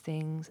all these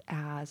things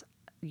as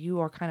you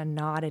are kind of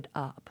knotted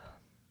up.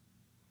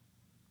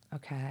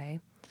 Okay.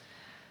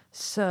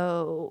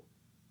 So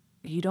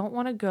you don't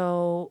want to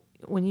go,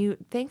 when you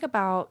think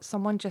about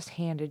someone just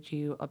handed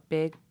you a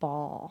big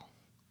ball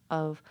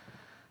of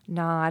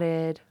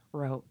knotted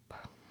rope.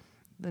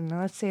 Then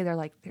let's say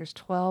there's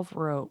 12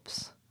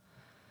 ropes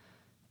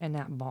in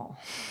that ball.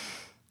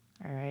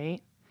 All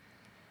right.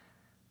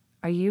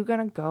 Are you going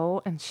to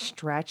go and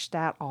stretch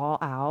that all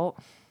out?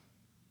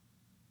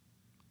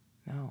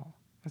 No,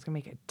 it's going to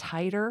make it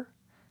tighter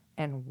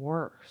and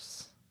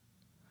worse.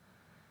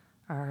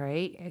 All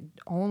right. It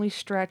only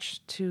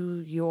stretch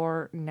to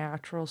your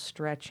natural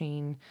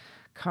stretching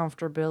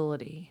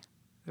comfortability.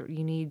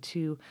 You need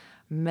to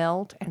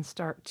melt and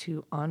start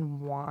to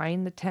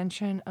unwind the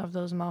tension of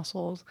those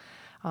muscles.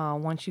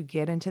 Once you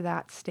get into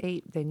that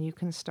state, then you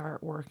can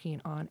start working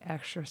on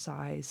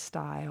exercise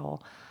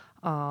style,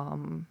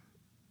 health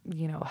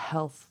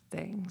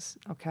things.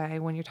 Okay.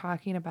 When you're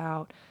talking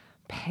about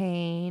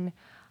pain,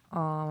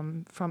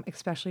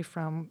 especially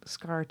from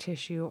scar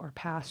tissue or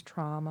past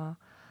trauma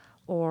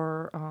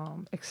or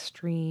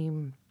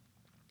extreme,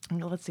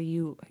 let's say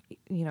you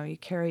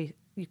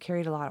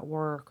carried a lot at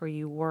work or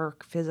you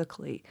work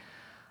physically.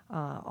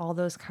 all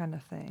those kind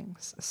of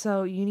things.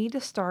 So you need to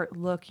start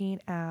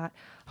looking at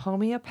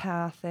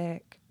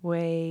homeopathic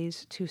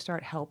ways to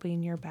start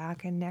helping your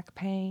back and neck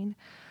pain.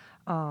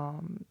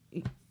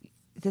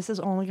 This is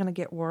only going to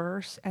get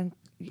worse, and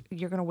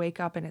you're going to wake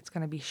up and it's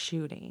going to be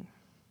shooting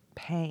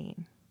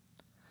pain.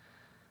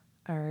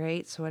 All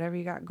right, so whatever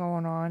you got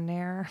going on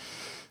there,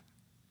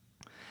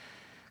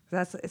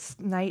 it's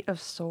Knight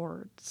of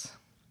Swords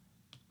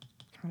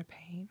kind of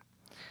pain.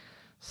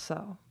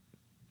 So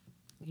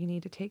you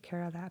need to take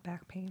care of that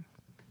back pain.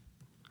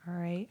 All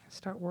right,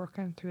 start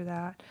working through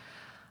that.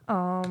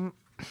 I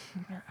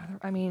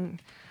mean,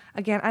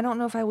 again, I don't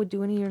know if I would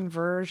do any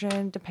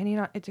inversion, depending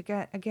on it.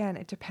 Again,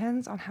 it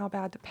depends on how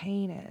bad the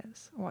pain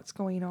is, what's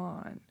going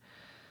on,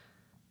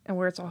 and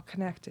where it's all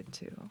connected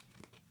to.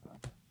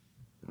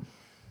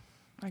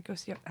 I go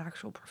see an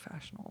actual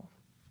professional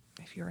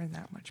if you're in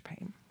that much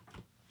pain.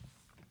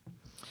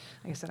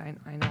 Like I said,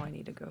 I know I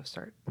need to go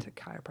start to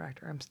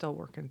chiropractor. I'm still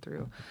working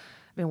through.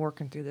 I've been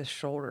working through this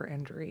shoulder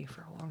injury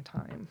for a long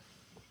time.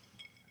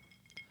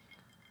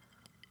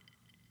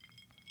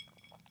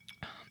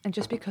 And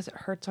just because it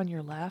hurts on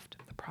your left,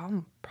 the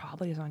problem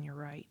probably is on your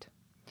right.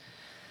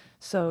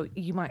 So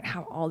you might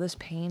have all this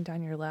pain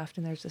down your left,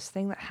 and there's this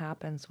thing that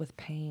happens with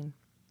pain.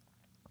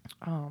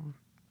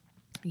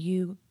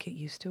 You get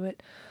used to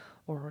it,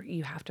 or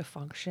you have to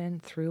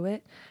function through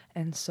it.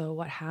 And so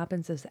what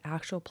happens is the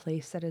actual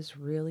place that is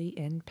really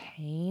in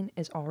pain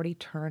is already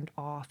turned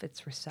off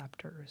its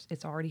receptors.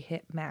 It's already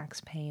hit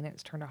max pain and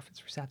it's turned off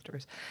its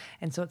receptors.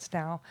 And so it's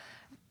now,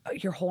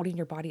 you're holding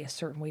your body a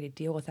certain way to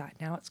deal with that.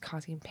 Now it's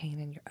causing pain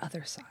in your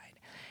other side.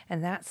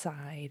 And that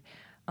side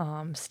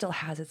still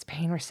has its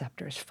pain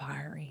receptors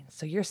firing.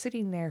 So you're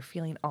sitting there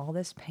feeling all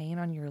this pain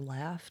on your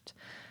left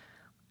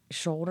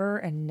shoulder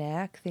and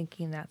neck,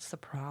 thinking that's the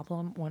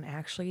problem, when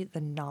actually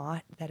the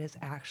knot that is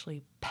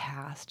actually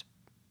past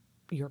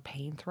your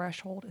pain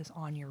threshold is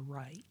on your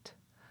right.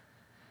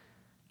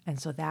 And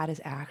so that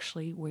is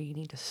actually where you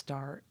need to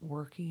start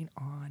working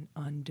on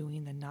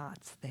undoing the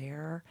knots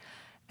there.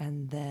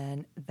 And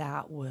then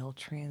that will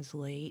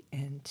translate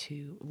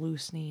into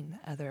loosening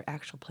the other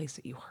actual place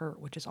that you hurt,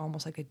 which is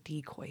almost like a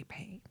decoy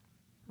pain,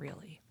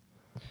 really.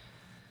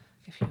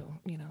 If you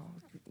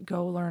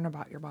go learn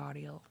about your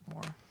body a little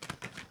more.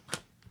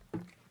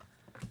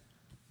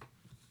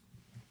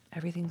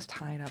 Everything's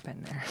tied up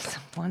in there. So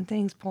one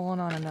thing's pulling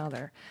on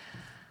another.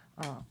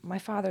 My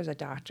father's a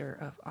doctor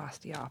of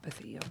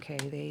osteopathy,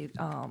 okay?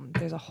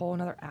 There's a whole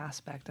other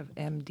aspect of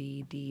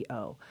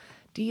MDDO.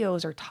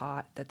 DOs are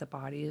taught that the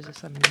body is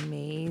this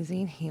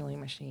amazing healing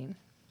machine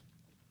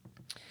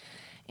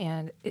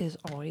and is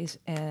always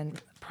in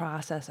the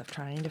process of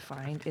trying to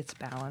find its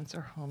balance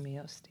or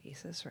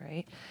homeostasis,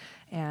 right?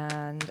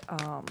 And,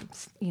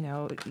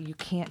 you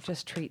can't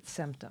just treat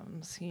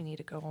symptoms. You need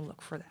to go and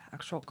look for the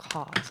actual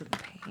cause of the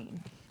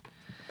pain.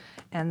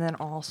 And then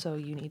also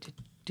you need to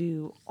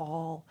do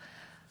all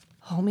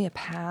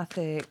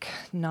homeopathic,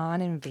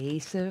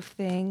 non-invasive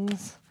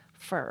things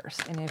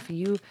first. And if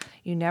you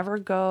never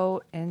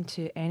go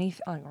into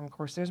anything, of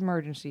course there's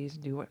emergencies,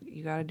 do what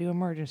you got to do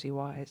emergency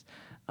wise,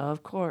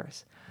 of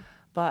course,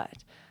 but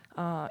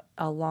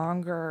a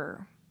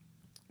longer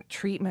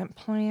treatment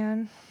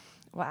plan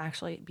will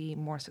actually be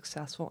more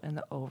successful in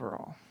the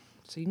overall.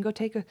 So you can go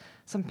take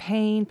some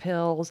pain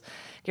pills,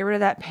 get rid of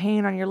that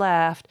pain on your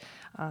left,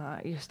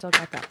 you still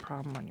got that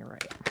problem on your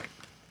right.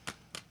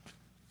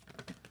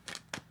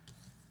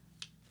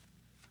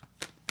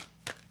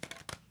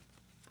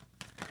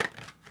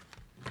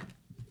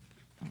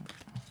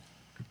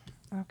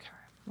 Okay,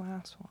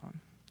 last one.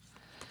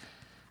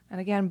 And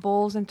again,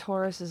 bulls and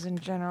Tauruses in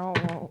general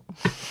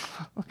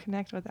will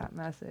connect with that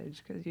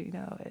message because you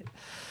know it.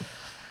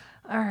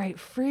 All right,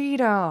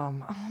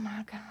 freedom. Oh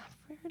my God,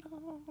 freedom.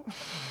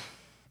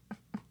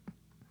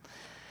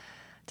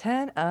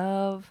 10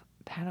 of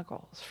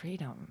Pentacles,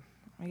 freedom.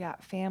 We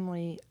got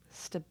family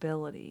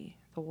stability.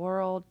 The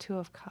World, 2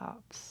 of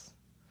Cups.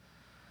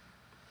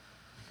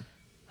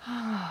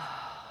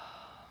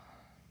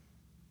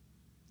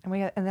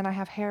 And then I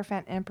have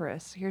Hierophant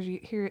Empress.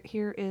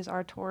 Here is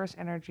our Taurus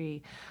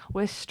energy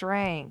with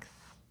strength.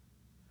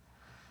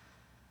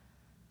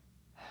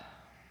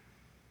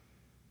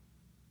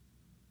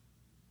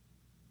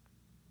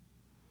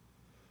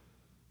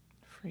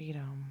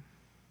 Freedom.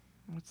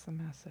 What's the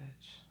message?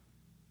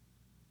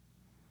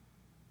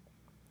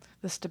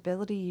 The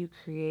stability you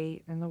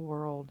create in the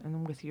world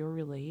and with your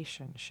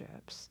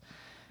relationships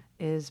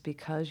is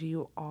because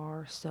you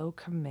are so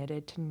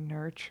committed to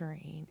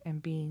nurturing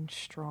and being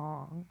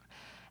strong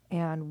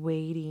and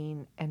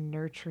waiting and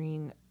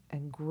nurturing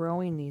and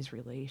growing these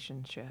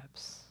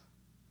relationships.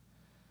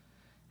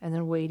 And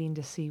then waiting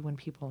to see when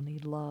people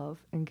need love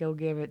and go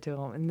give it to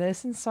them. And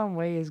this in some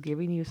way is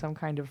giving you some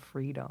kind of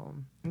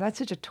freedom. And that's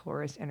such a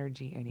Taurus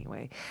energy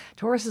anyway.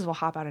 Tauruses will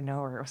hop out of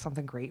nowhere with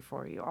something great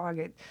for you. Oh, I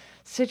get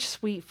such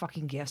sweet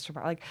fucking gifts from,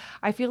 like,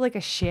 I feel like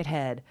a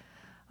shithead.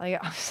 Like,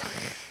 I'm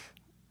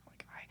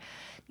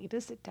need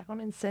to sit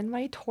down and send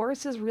my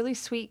Tauruses really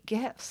sweet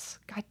gifts.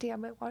 God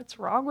damn it, what's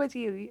wrong with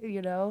you?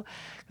 You know?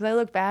 Because I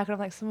look back and I'm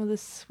like, some of the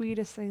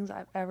sweetest things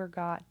I've ever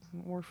got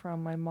were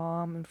from my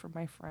mom and from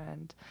my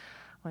friend,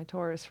 my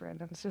Taurus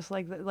friend. And it's just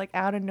like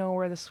out of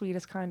nowhere, the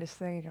sweetest, kindest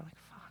thing. And you're like,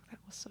 fuck, that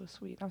was so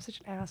sweet. I'm such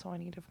an asshole. I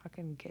need to,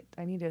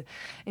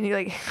 and you're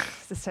like,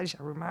 just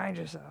remind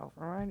yourself,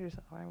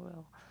 I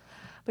will.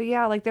 But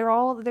yeah, like they're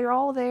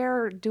all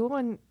there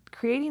doing,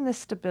 creating this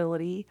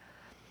stability,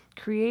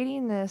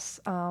 creating this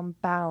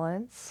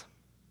balance,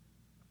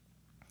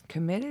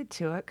 committed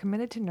to it,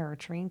 committed to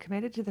nurturing,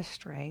 committed to the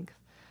strength,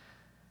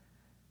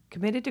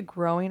 committed to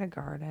growing a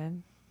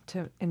garden,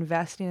 to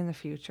investing in the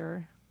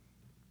future.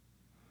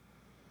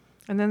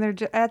 And then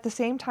at the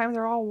same time,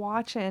 they're all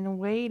watching and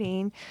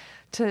waiting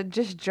to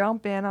just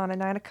jump in on a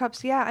Nine of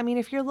Cups. Yeah, I mean,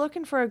 if you're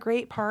looking for a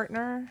great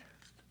partner,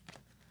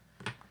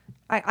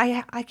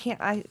 I can't,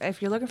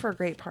 if you're looking for a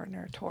great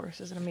partner, Taurus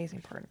is an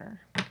amazing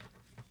partner.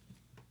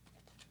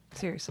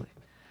 Seriously.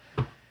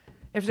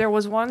 If there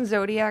was one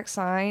zodiac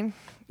sign,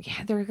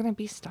 yeah, they're going to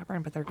be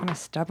stubborn, but they're going to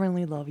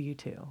stubbornly love you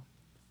too.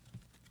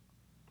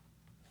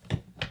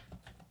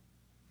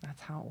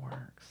 That's how it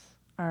works.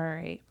 All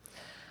right.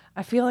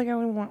 I feel like I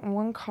would want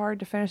one card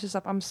to finish this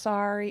up. I'm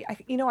sorry.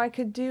 I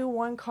could do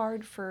one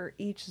card for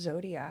each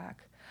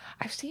zodiac.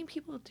 I've seen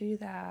people do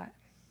that.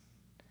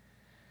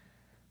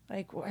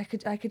 Like,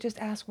 I could just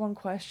ask one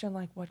question,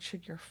 like, what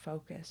should your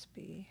focus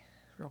be?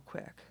 Real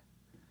quick.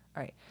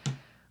 All right.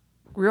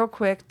 Real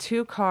quick,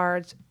 2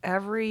 cards,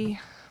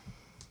 every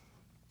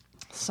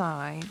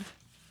sign.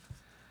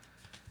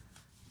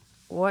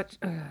 What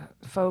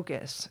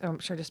focus?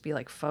 Should it just be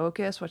like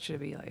focus? What should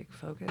it be like?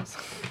 Focus?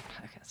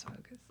 I guess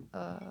focus.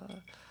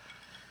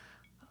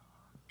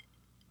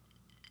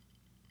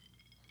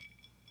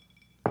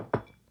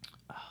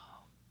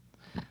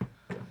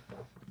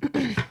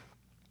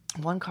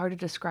 One card to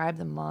describe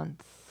the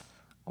month,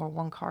 or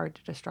one card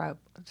to describe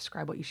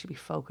what you should be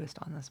focused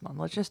on this month.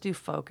 Let's just do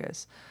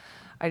focus.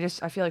 I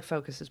feel like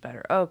focus is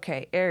better.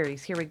 Okay,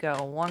 Aries, here we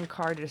go. One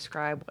card to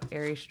describe what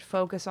Aries should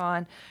focus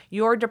on.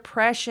 Your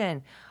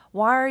depression.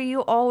 Why are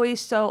you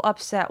always so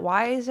upset?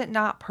 Why is it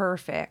not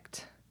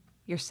perfect?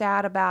 You're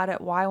sad about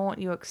it. Why won't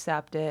you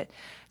accept it?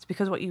 It's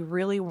because what you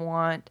really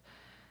want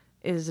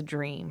is a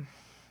dream.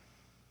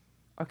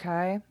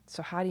 Okay?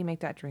 So how do you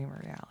make that dream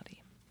a reality?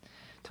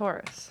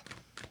 Taurus.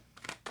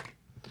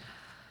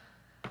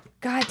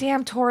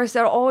 Goddamn, Taurus,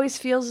 that always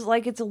feels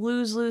like it's a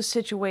lose-lose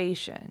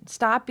situation.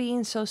 Stop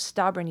being so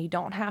stubborn. You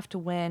don't have to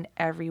win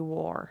every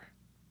war.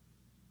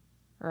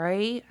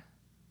 Right?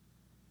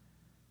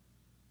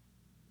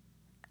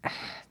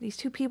 These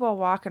 2 people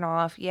walking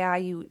off. Yeah,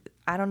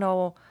 I don't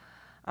know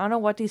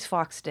what these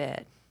fucks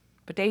did.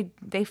 But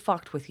they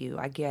fucked with you.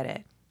 I get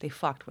it. They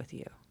fucked with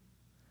you.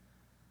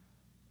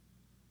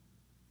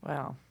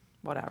 Well,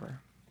 whatever.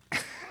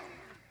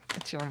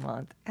 It's your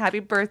month. Happy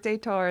birthday,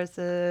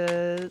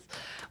 Tauruses.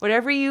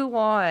 Whatever you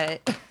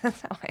want.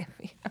 That's how I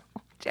feel.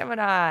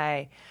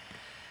 Gemini.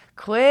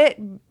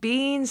 Quit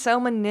being so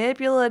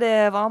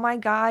manipulative. Oh my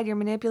God, you're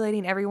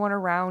manipulating everyone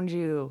around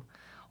you.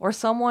 Or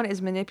someone is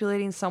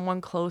manipulating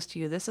someone close to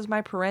you. This is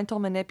my parental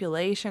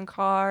manipulation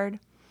card.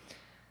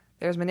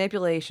 There's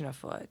manipulation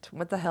afoot.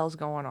 What the hell's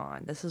going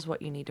on? This is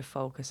what you need to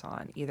focus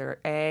on. Either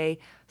A,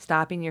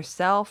 stopping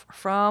yourself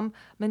from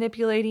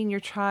manipulating your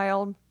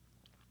child,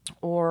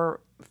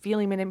 or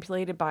feeling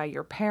manipulated by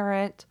your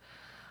parent.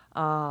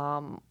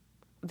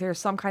 There's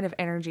some kind of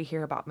energy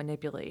here about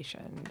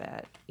manipulation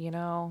that,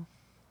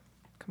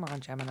 come on,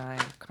 Gemini.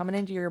 Coming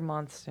into your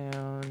month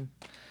soon.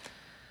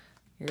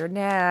 You're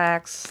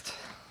next.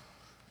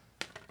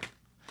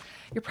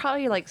 You're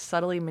probably like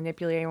subtly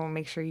manipulating to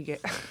make sure you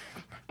get...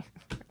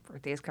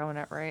 Birthday's coming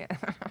up, right?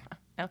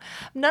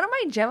 None of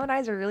my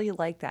Geminis are really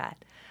like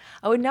that.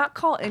 I would not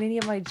call any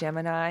of my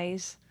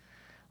Geminis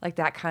like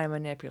that kind of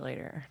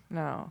manipulator.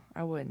 No,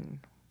 I wouldn't.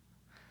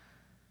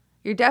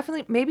 You're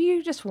definitely, maybe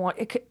you just want,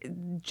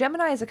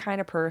 Gemini is the kind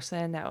of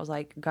person that was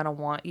like going to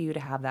want you to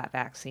have that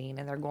vaccine,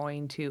 and they're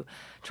going to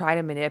try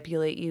to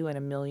manipulate you in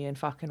a million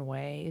fucking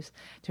ways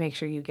to make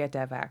sure you get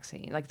that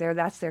vaccine. Like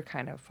that's their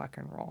kind of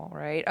fucking role,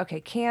 right?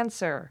 Okay,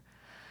 Cancer.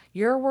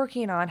 You're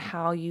working on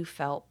how you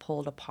felt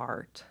pulled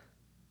apart.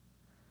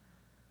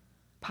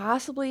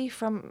 Possibly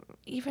from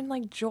even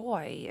like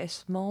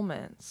joyous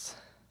moments.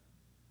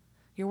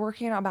 You're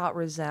working about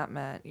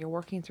resentment. You're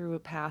working through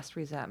past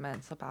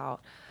resentments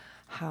about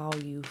how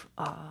you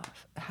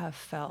have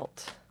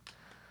felt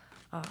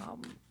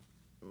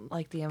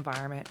like the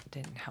environment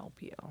didn't help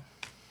you.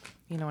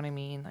 You know what I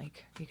mean?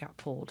 Like you got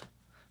pulled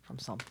from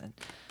something.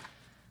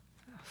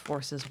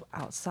 Forces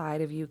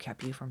outside of you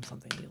kept you from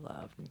something you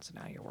loved. And so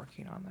now you're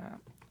working on that.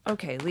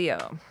 Okay,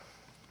 Leo.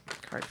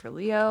 Card for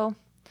Leo.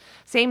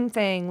 Same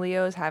thing.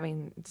 Leo is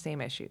having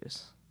same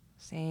issues.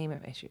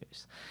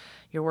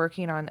 You're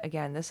working on,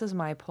 again, this is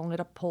my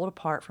pulled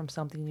apart from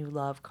something you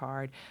love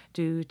card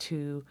due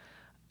to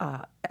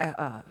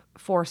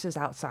forces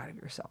outside of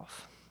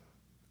yourself.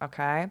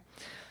 Okay?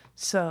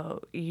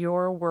 So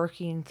you're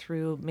working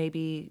through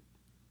maybe,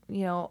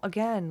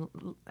 again,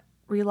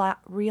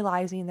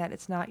 realizing that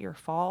it's not your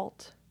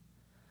fault.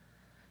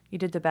 You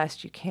did the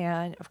best you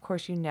can. Of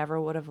course, you never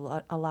would have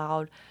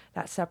allowed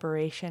that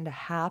separation to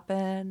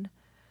happen,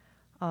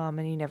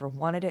 and you never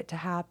wanted it to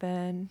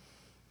happen.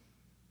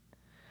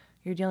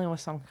 You're dealing with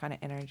some kind of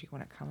energy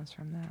when it comes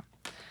from that.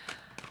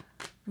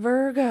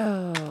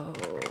 Virgo.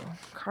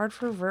 Card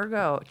for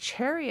Virgo.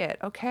 Chariot.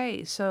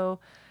 Okay, so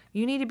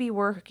you need to be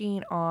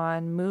working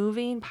on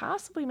moving,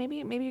 possibly maybe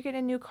you're getting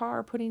a new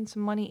car, putting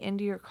some money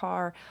into your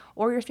car,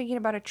 or you're thinking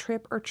about a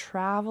trip or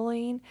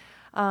traveling.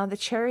 The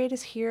Chariot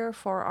is here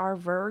for our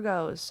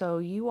Virgos, so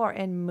you are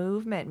in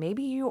movement.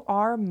 Maybe you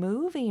are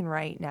moving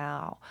right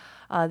now.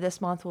 This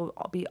month will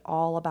be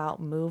all about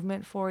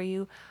movement for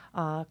you.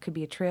 Could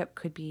be a trip,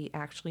 could be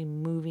actually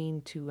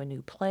moving to a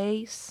new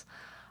place.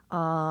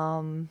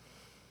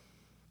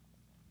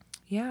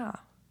 Yeah.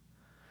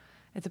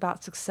 It's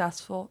about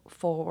successful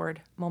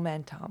forward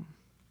momentum.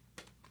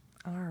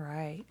 All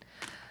right.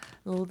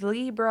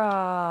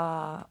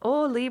 Libra.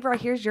 Oh, Libra,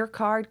 here's your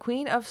card.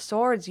 Queen of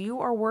Swords.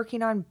 You are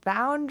working on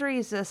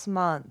boundaries this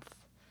month.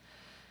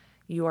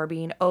 You are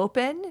being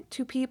open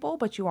to people,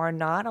 but you are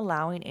not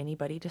allowing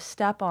anybody to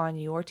step on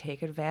you or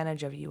take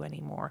advantage of you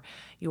anymore.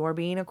 You are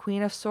being a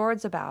Queen of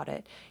Swords about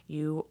it.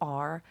 You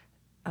are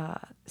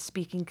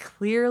speaking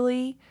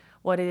clearly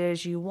what it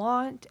is you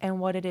want and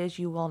what it is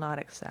you will not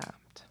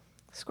accept.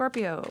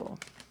 Scorpio.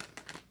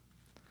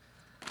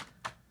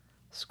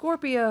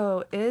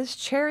 Scorpio is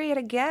Chariot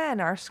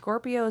again. Our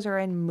Scorpios are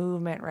in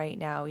movement right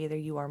now. Either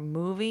you are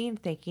moving,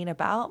 thinking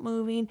about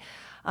moving,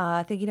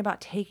 thinking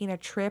about taking a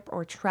trip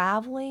or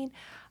traveling.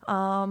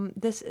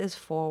 This is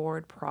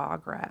forward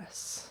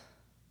progress,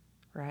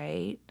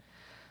 right?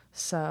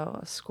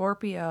 So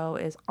Scorpio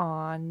is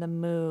on the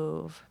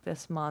move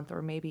this month,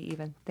 or maybe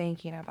even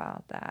thinking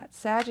about that.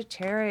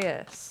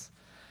 Sagittarius.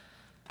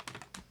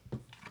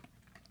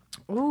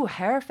 Ooh,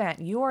 Hierophant,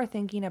 you are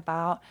thinking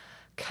about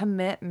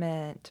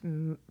commitment,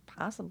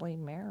 possibly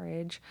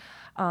marriage,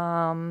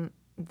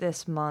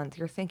 this month.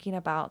 You're thinking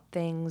about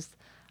things,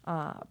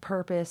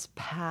 purpose,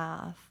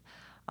 path,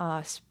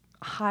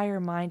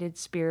 higher-minded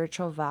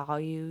spiritual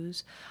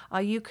values.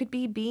 You could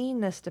be being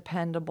this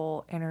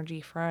dependable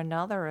energy for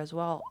another as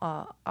well.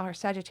 Our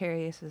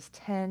Sagittariuses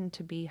tend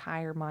to be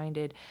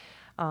higher-minded,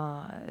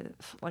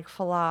 like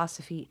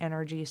philosophy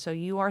energy. So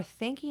you are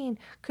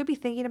could be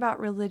thinking about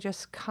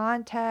religious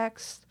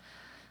context.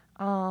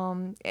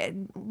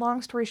 And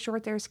long story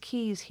short, there's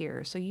keys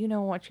here, so you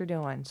know what you're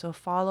doing. So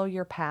follow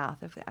your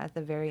path at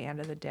the very end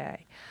of the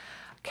day.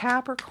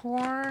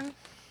 Capricorn.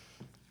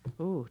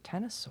 Ooh,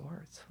 Ten of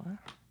Swords. What?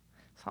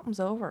 Something's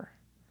over.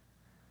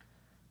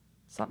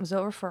 Something's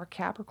over for our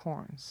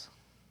Capricorns.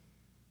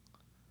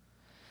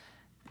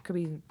 Could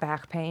be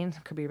back pain.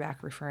 Could be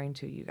back referring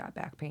to you got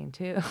back pain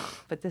too.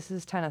 But this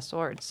is Ten of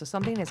Swords. So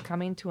something is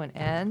coming to an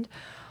end,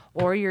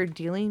 or you're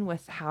dealing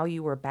with how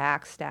you were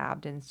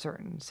backstabbed in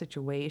certain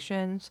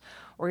situations,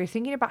 or you're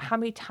thinking about how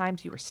many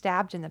times you were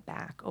stabbed in the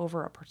back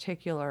over a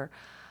particular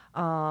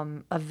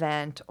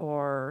event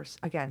or,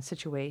 again,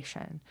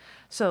 situation.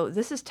 So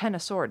this is Ten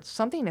of Swords.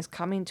 Something is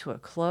coming to a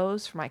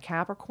close for my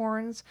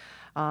Capricorns.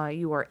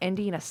 You are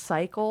ending a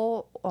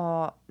cycle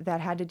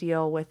that had to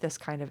deal with this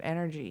kind of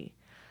energy.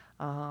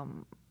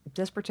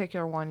 This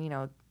particular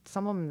one,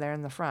 some of them they're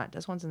in the front.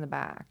 This one's in the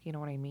back. You know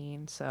what I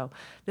mean? So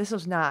this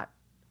was not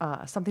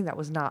something that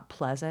was not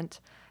pleasant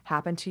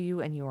happened to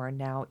you, and you are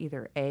now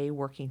either A,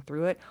 working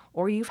through it,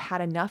 or you've had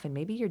enough, and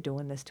maybe you're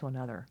doing this to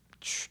another.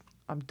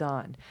 I'm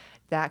done.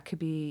 That could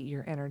be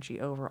your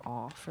energy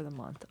overall for the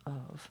month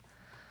of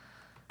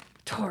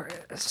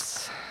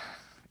Taurus.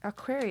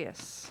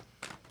 Aquarius.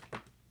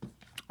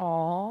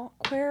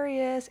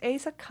 Aquarius,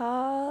 Ace of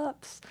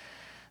Cups.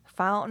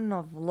 Fountain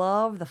of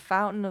love, the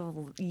fountain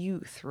of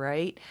youth,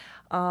 right?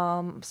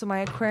 So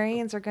my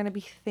Aquarians are going to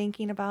be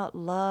thinking about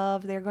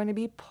love. They're going to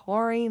be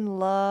pouring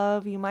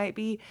love. You might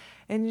be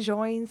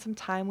enjoying some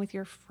time with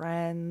your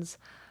friends,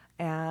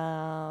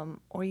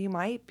 or you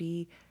might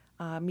be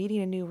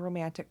meeting a new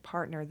romantic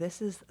partner.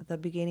 This is the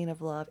beginning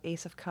of love.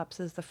 Ace of Cups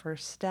is the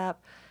first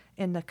step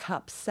in the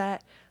cup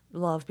set.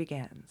 Love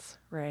begins,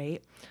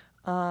 right?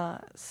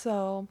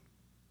 So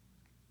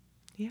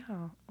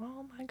yeah.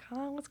 Oh my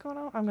God, what's going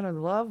on? I'm gonna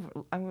love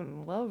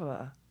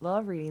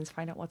love readings.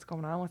 Find out what's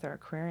going on with our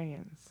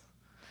Aquarians.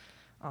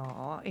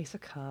 Aw, Ace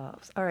of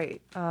Cups. All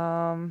right.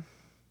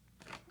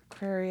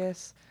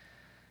 Aquarius.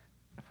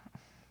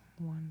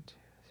 1, 2,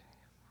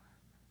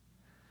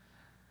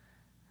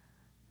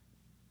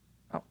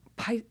 3. Oh,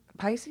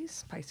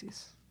 Pisces.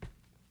 Pisces.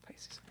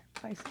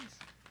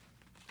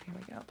 Here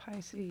we go.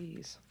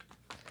 Pisces.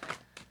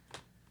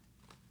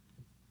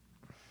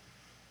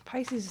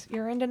 Pisces,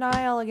 you're in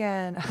denial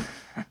again.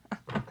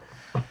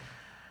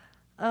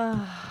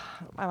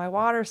 My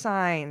water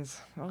signs.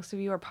 Most of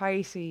you are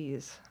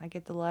Pisces. I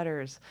get the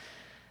letters.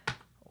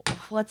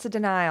 What's the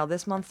denial?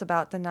 This month's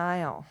about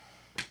denial.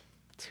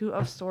 Two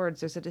of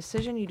Swords. There's a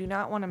decision you do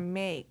not want to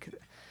make.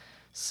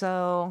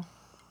 So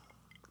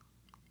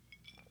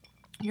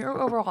your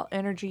overall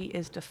energy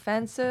is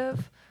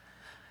defensive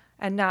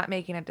and not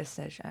making a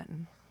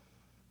decision.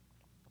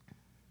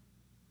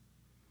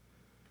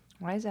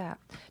 Why is that?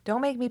 Don't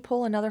make me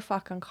pull another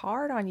fucking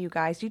card on you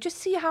guys. Do you just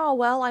see how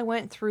well I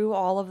went through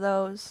all of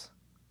those?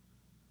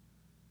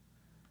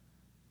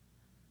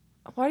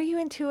 What are you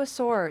in Two of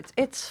Swords?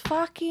 It's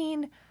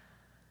fucking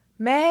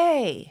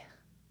May.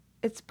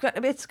 It's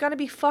gonna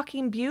be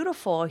fucking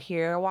beautiful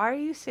here. Why are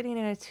you sitting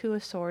in a Two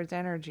of Swords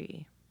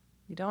energy?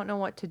 You don't know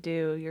what to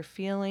do. You're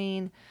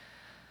feeling...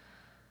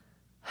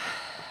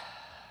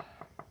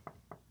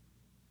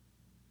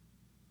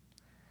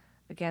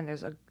 Again,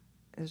 there's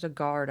a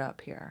guard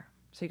up here.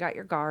 So you got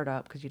your guard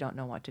up because you don't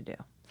know what to do.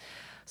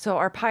 So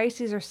our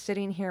Pisces are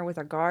sitting here with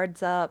their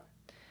guards up.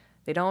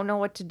 They don't know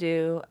what to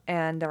do,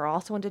 and they're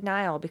also in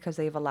denial because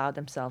they've allowed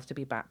themselves to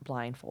be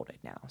blindfolded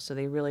now. So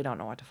they really don't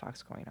know what the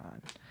fuck's going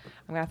on.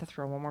 I'm going to have to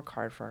throw one more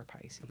card for our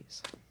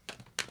Pisces.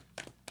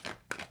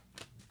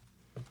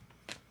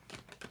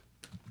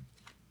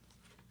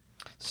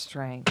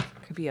 Strength.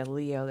 Could be a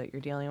Leo that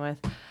you're dealing with.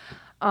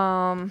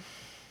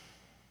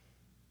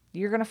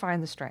 You're going to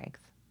find the strength.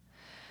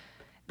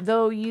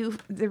 Though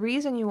the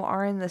reason you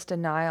are in this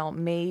denial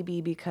may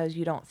be because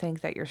you don't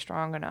think that you're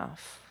strong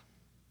enough.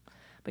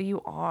 But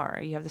you are.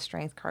 You have the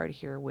strength card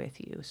here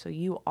with you. So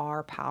you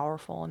are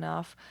powerful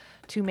enough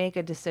to make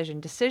a decision.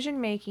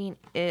 Decision making.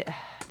 Well,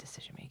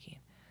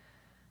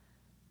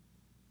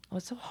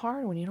 it's so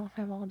hard when you don't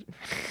have all,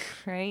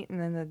 right?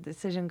 And then the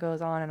decision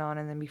goes on,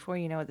 and then before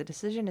you know it, the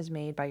decision is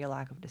made by your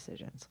lack of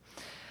decisions.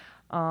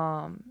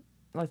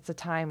 It's the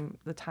time.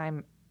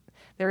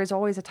 There is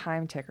always a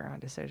time ticker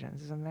on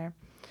decisions, isn't there?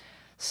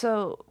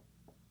 So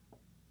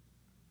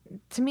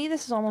to me,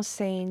 this is almost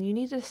saying you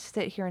need to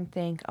sit here and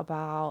think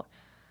about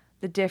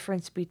the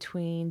difference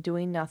between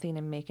doing nothing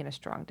and making a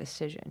strong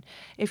decision.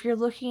 If you're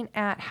looking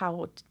at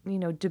how,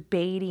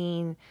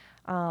 debating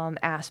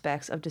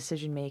aspects of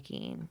decision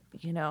making,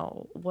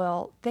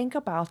 well, think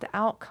about the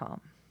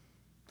outcome.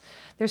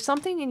 There's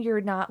something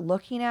you're not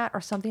looking at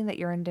or something that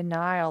you're in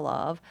denial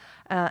of.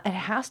 It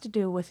has to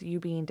do with you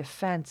being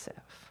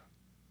defensive.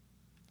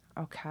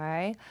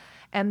 Okay?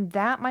 And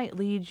that might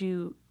lead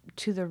you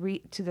to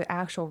the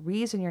actual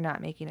reason you're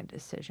not making a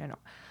decision.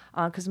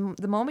 Because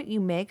the moment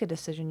you make a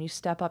decision, you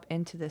step up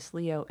into this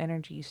Leo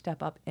energy. You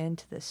step up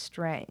into this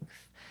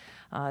strength.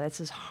 This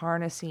is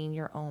harnessing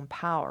your own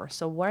power.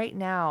 So right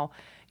now,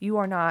 you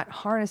are not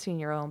harnessing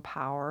your own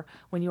power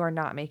when you are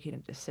not making a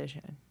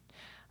decision.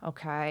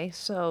 Okay?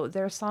 So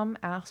there's some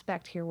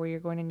aspect here where you're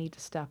going to need to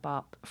step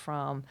up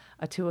from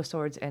a Two of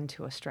Swords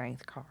into a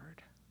strength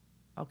card.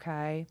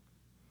 Okay?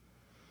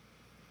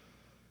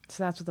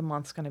 So that's what the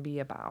month's going to be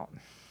about.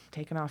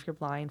 Taking off your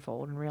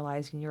blindfold and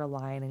realizing you're a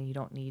lion and you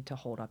don't need to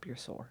hold up your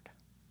sword,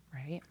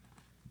 right?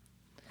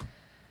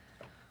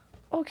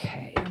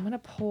 Okay, I'm going to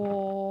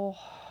pull...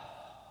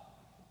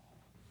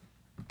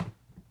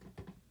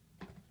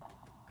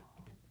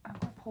 I'm going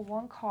to pull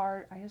one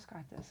card. I just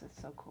got this.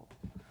 It's so cool.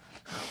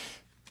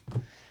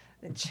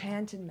 The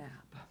Enchanted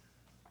Map.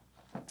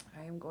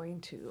 I am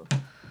going to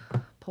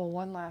pull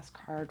one last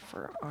card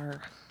for our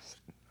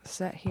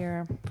set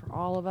here, for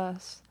all of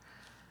us.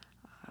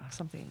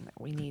 Something that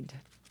we need,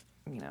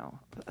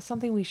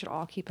 something we should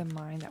all keep in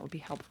mind that would be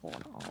helpful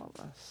in all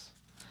of us.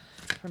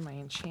 For my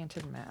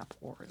Enchanted Map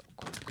Oracle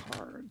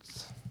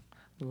cards.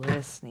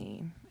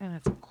 Listening. And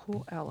it's a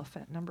cool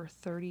elephant, number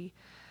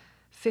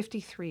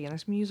 3053. And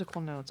there's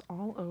musical notes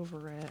all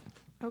over it.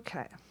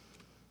 Okay.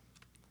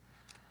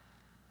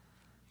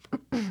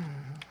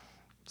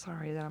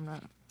 Sorry that I'm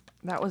not...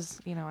 That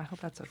was, I hope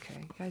that's okay.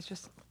 You guys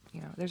just,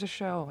 there's a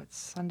show. It's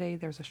Sunday.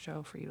 There's a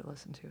show for you to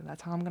listen to.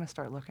 That's how I'm going to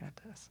start looking at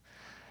this.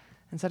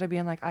 Instead of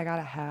being like, I got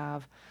to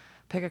have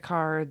pick a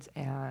cards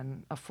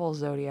and a full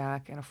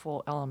zodiac and a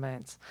full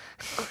elements.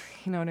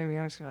 You know what I mean?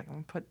 I'm just like, I'm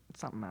going to put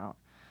something out.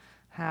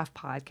 Half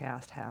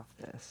podcast, half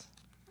this.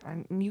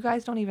 And you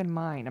guys don't even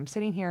mind. I'm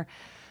sitting here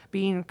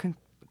being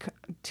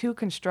too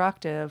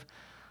constructive,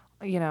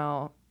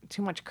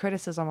 too much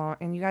criticism,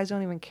 and you guys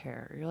don't even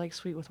care. You're like,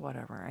 sweet with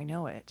whatever. I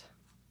know it.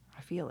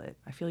 I feel it.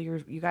 I feel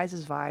you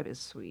guys' vibe is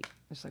sweet.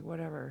 It's like,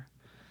 whatever.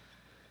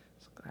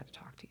 Just glad to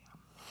talk to you.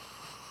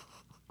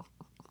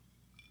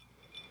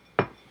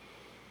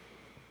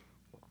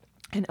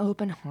 An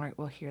open heart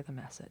will hear the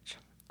message.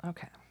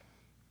 Okay.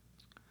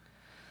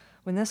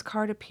 When this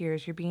card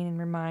appears, you're being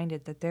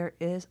reminded that there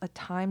is a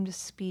time to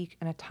speak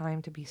and a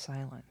time to be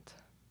silent.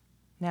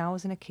 Now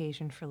is an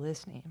occasion for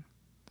listening.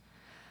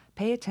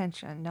 Pay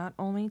attention not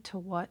only to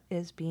what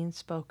is being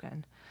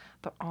spoken,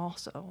 but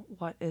also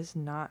what is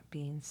not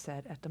being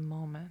said at the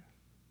moment,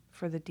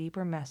 for the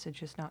deeper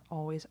message is not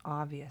always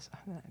obvious.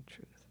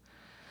 Truth.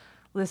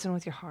 Listen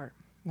with your heart,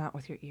 not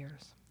with your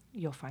ears.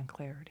 You'll find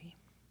clarity.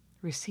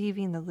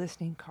 Receiving the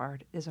listening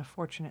card is a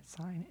fortunate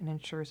sign and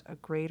ensures a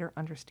greater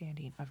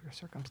understanding of your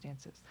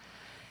circumstances.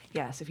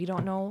 Yes, if you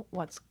don't know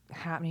what's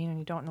happening and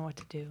you don't know what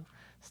to do,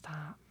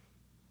 stop.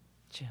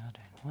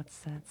 Children, what's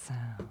that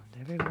sound?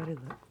 Everybody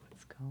look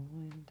what's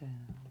going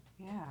down.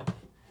 Yeah.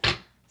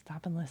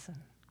 Stop and listen.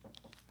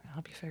 I'll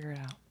help you figure it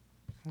out.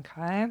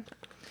 Okay?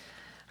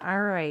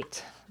 All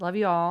right. Love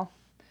you all.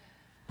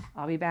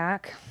 I'll be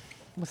back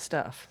with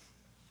stuff.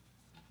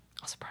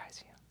 I'll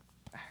surprise you.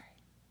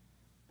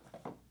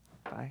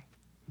 Bye.